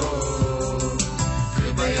കൃപയല്ലോ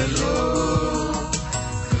കൃപയല്ലോ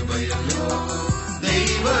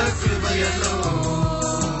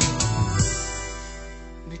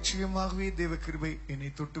நிச்சயமாகவே தேவ கிருபை என்னை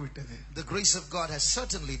தொட்டு விட்டது. The grace of God has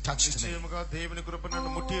certainly touched me. నిశ్చయముగా దేవుని కృప నన్ను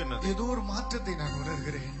ముట్టి ఉన్నది. ஏதோ ஒரு மாற்றத்தை நான்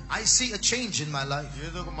உணர்கிறேன். I see a change in my life.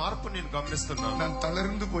 ఏదో ఒక మార్పు నేను గమనిస్తున్నాను. நான்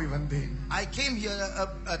தளர்ந்து போய் வந்தேன். I came here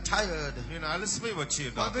tired. నేను అలసిపోయి వచ్చి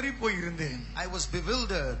பதறி போய் இருந்தேன். I was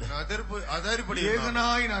bewildered. అదరిపడి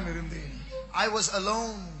ஏகனாய் நான் இருந்தேன். I was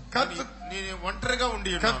alone. నేను ఒంటరిగా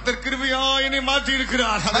ఉండి கர்த்தர் கிருபையாய் என்னை மாற்றி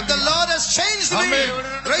இருக்கிறார். But the Lord has changed me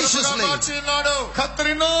graciously. கர்த்தர்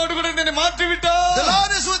என்னோடு கூட என்னை மாற்றி விட்டார். The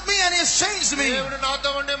Lord is with me and He has changed me. దేవుడు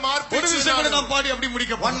నాతో ఉండి మార్పు ஒரு விஷயம் கூட நான் பாடி அப்படி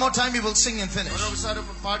முடிக்க போறேன். One more time we will sing and finish. మరొకసారి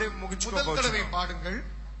పాడి ముగించుకోవచ్చు. முதல் தடவை பாடுங்கள்.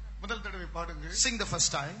 முதல் தடவை பாடுங்கள். Sing the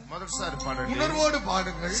first time. మొదటిసారి పాడండి. உணர்வோடு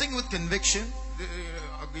பாடுங்கள். Sing with conviction.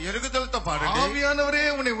 ఎరుగుదలతో పాడండి. ఆవియానవరే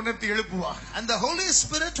ఉన్னை ఉణర్த்தி எழுப்புவார். And the Holy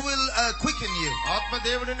Spirit will quicken you. ఆత్మ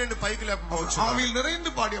దేవుడు నిన్ను పైకి లేపవచ్చు. ஆவியில்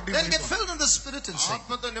நிறைந்து பாடி அப்படி Then get filled in the Spirit and sing.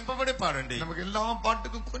 ఆత్మతో నింపబడి పాడండి. நமக்கு எல்லா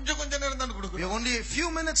பாட்டுக்கும் கொஞ்சம் கொஞ்சம் நேரம் தான் We கொடுக்கிறோம். have only a few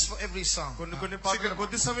minutes for every song. కొన్ని పాటలు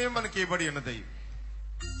కొద్ది సమయం మనకి ఇవ్వబడి ఉన్నది.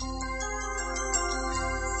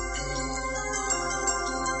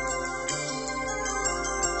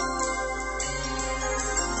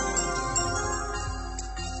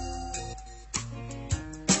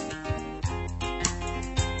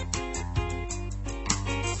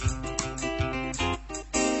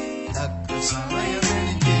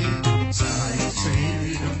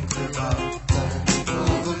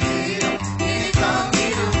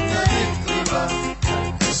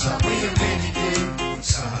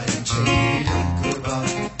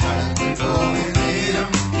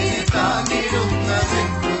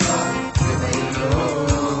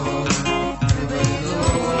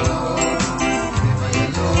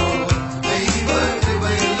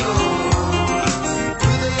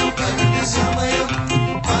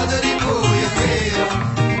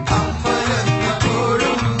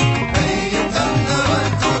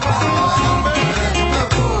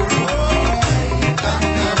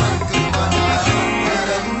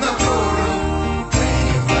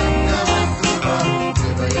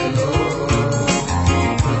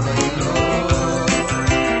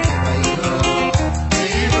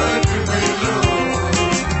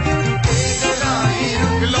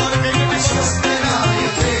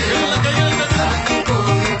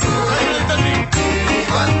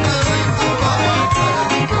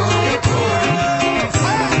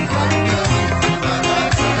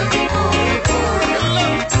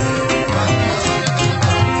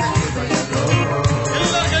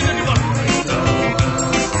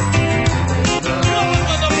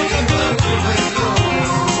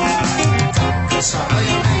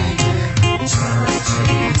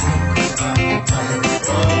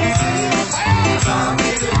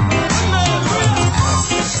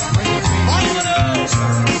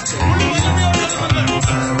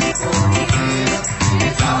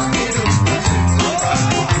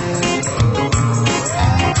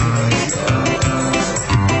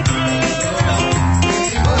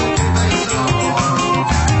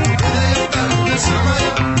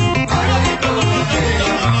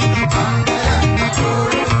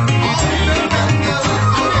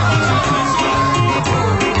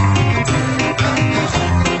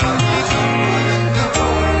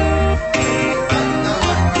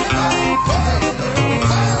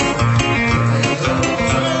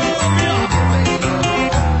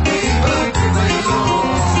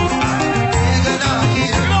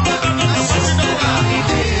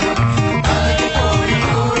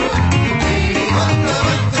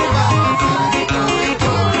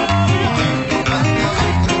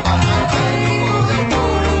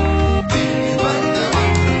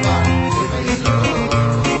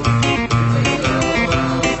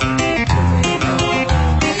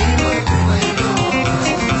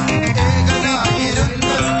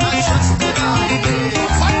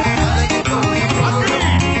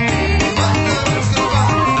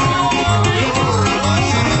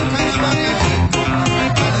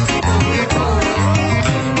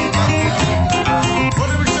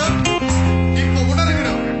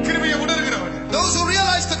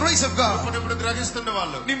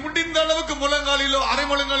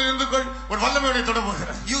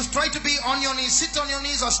 You try to be on your knees, sit on your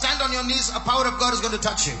knees, or stand on your knees. A power of God is going to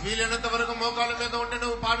touch you.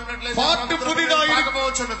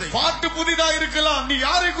 பாட்டு புதிதா இருக்கலாம். நீ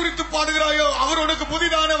யாரை குறித்து பாடுகிறாயோ அவர் உனக்கு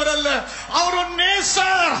புதிதானவர் அல்ல. அவர் உன்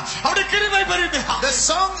நேசர். அவருடைய கிருபை பெரிது. The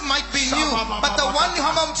song might be new, but the one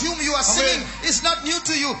about whom you are singing is not new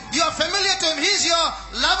to you. You are familiar to him. He is your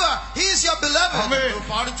lover. He is your beloved.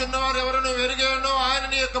 పాడుచున్నవారు ఎవరైనా వెరిగానో ఆయన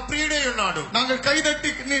నీ యొక్క ప్రియుడై ఉన్నాడు. நாங்கள் கைதட்டி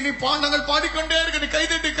நாங்கள் பாடிக்கொண்டே இருக்க. நீ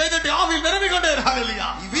கைதட்டி ஆவியில் நிரம்பிக்கொண்டே இரு. ஹalleluya.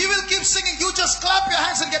 We will keep singing. You just clap your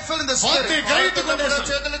hands and get filled in the Spirit.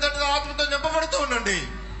 చేతులు తట్టి ఆత్మతో నింపబడుతూ ఉండండి.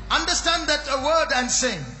 understand that word and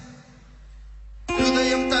sing.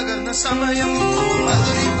 ഹൃദയം തകർന്ന സമയം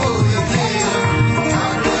പതറിപ്പോയ നേരം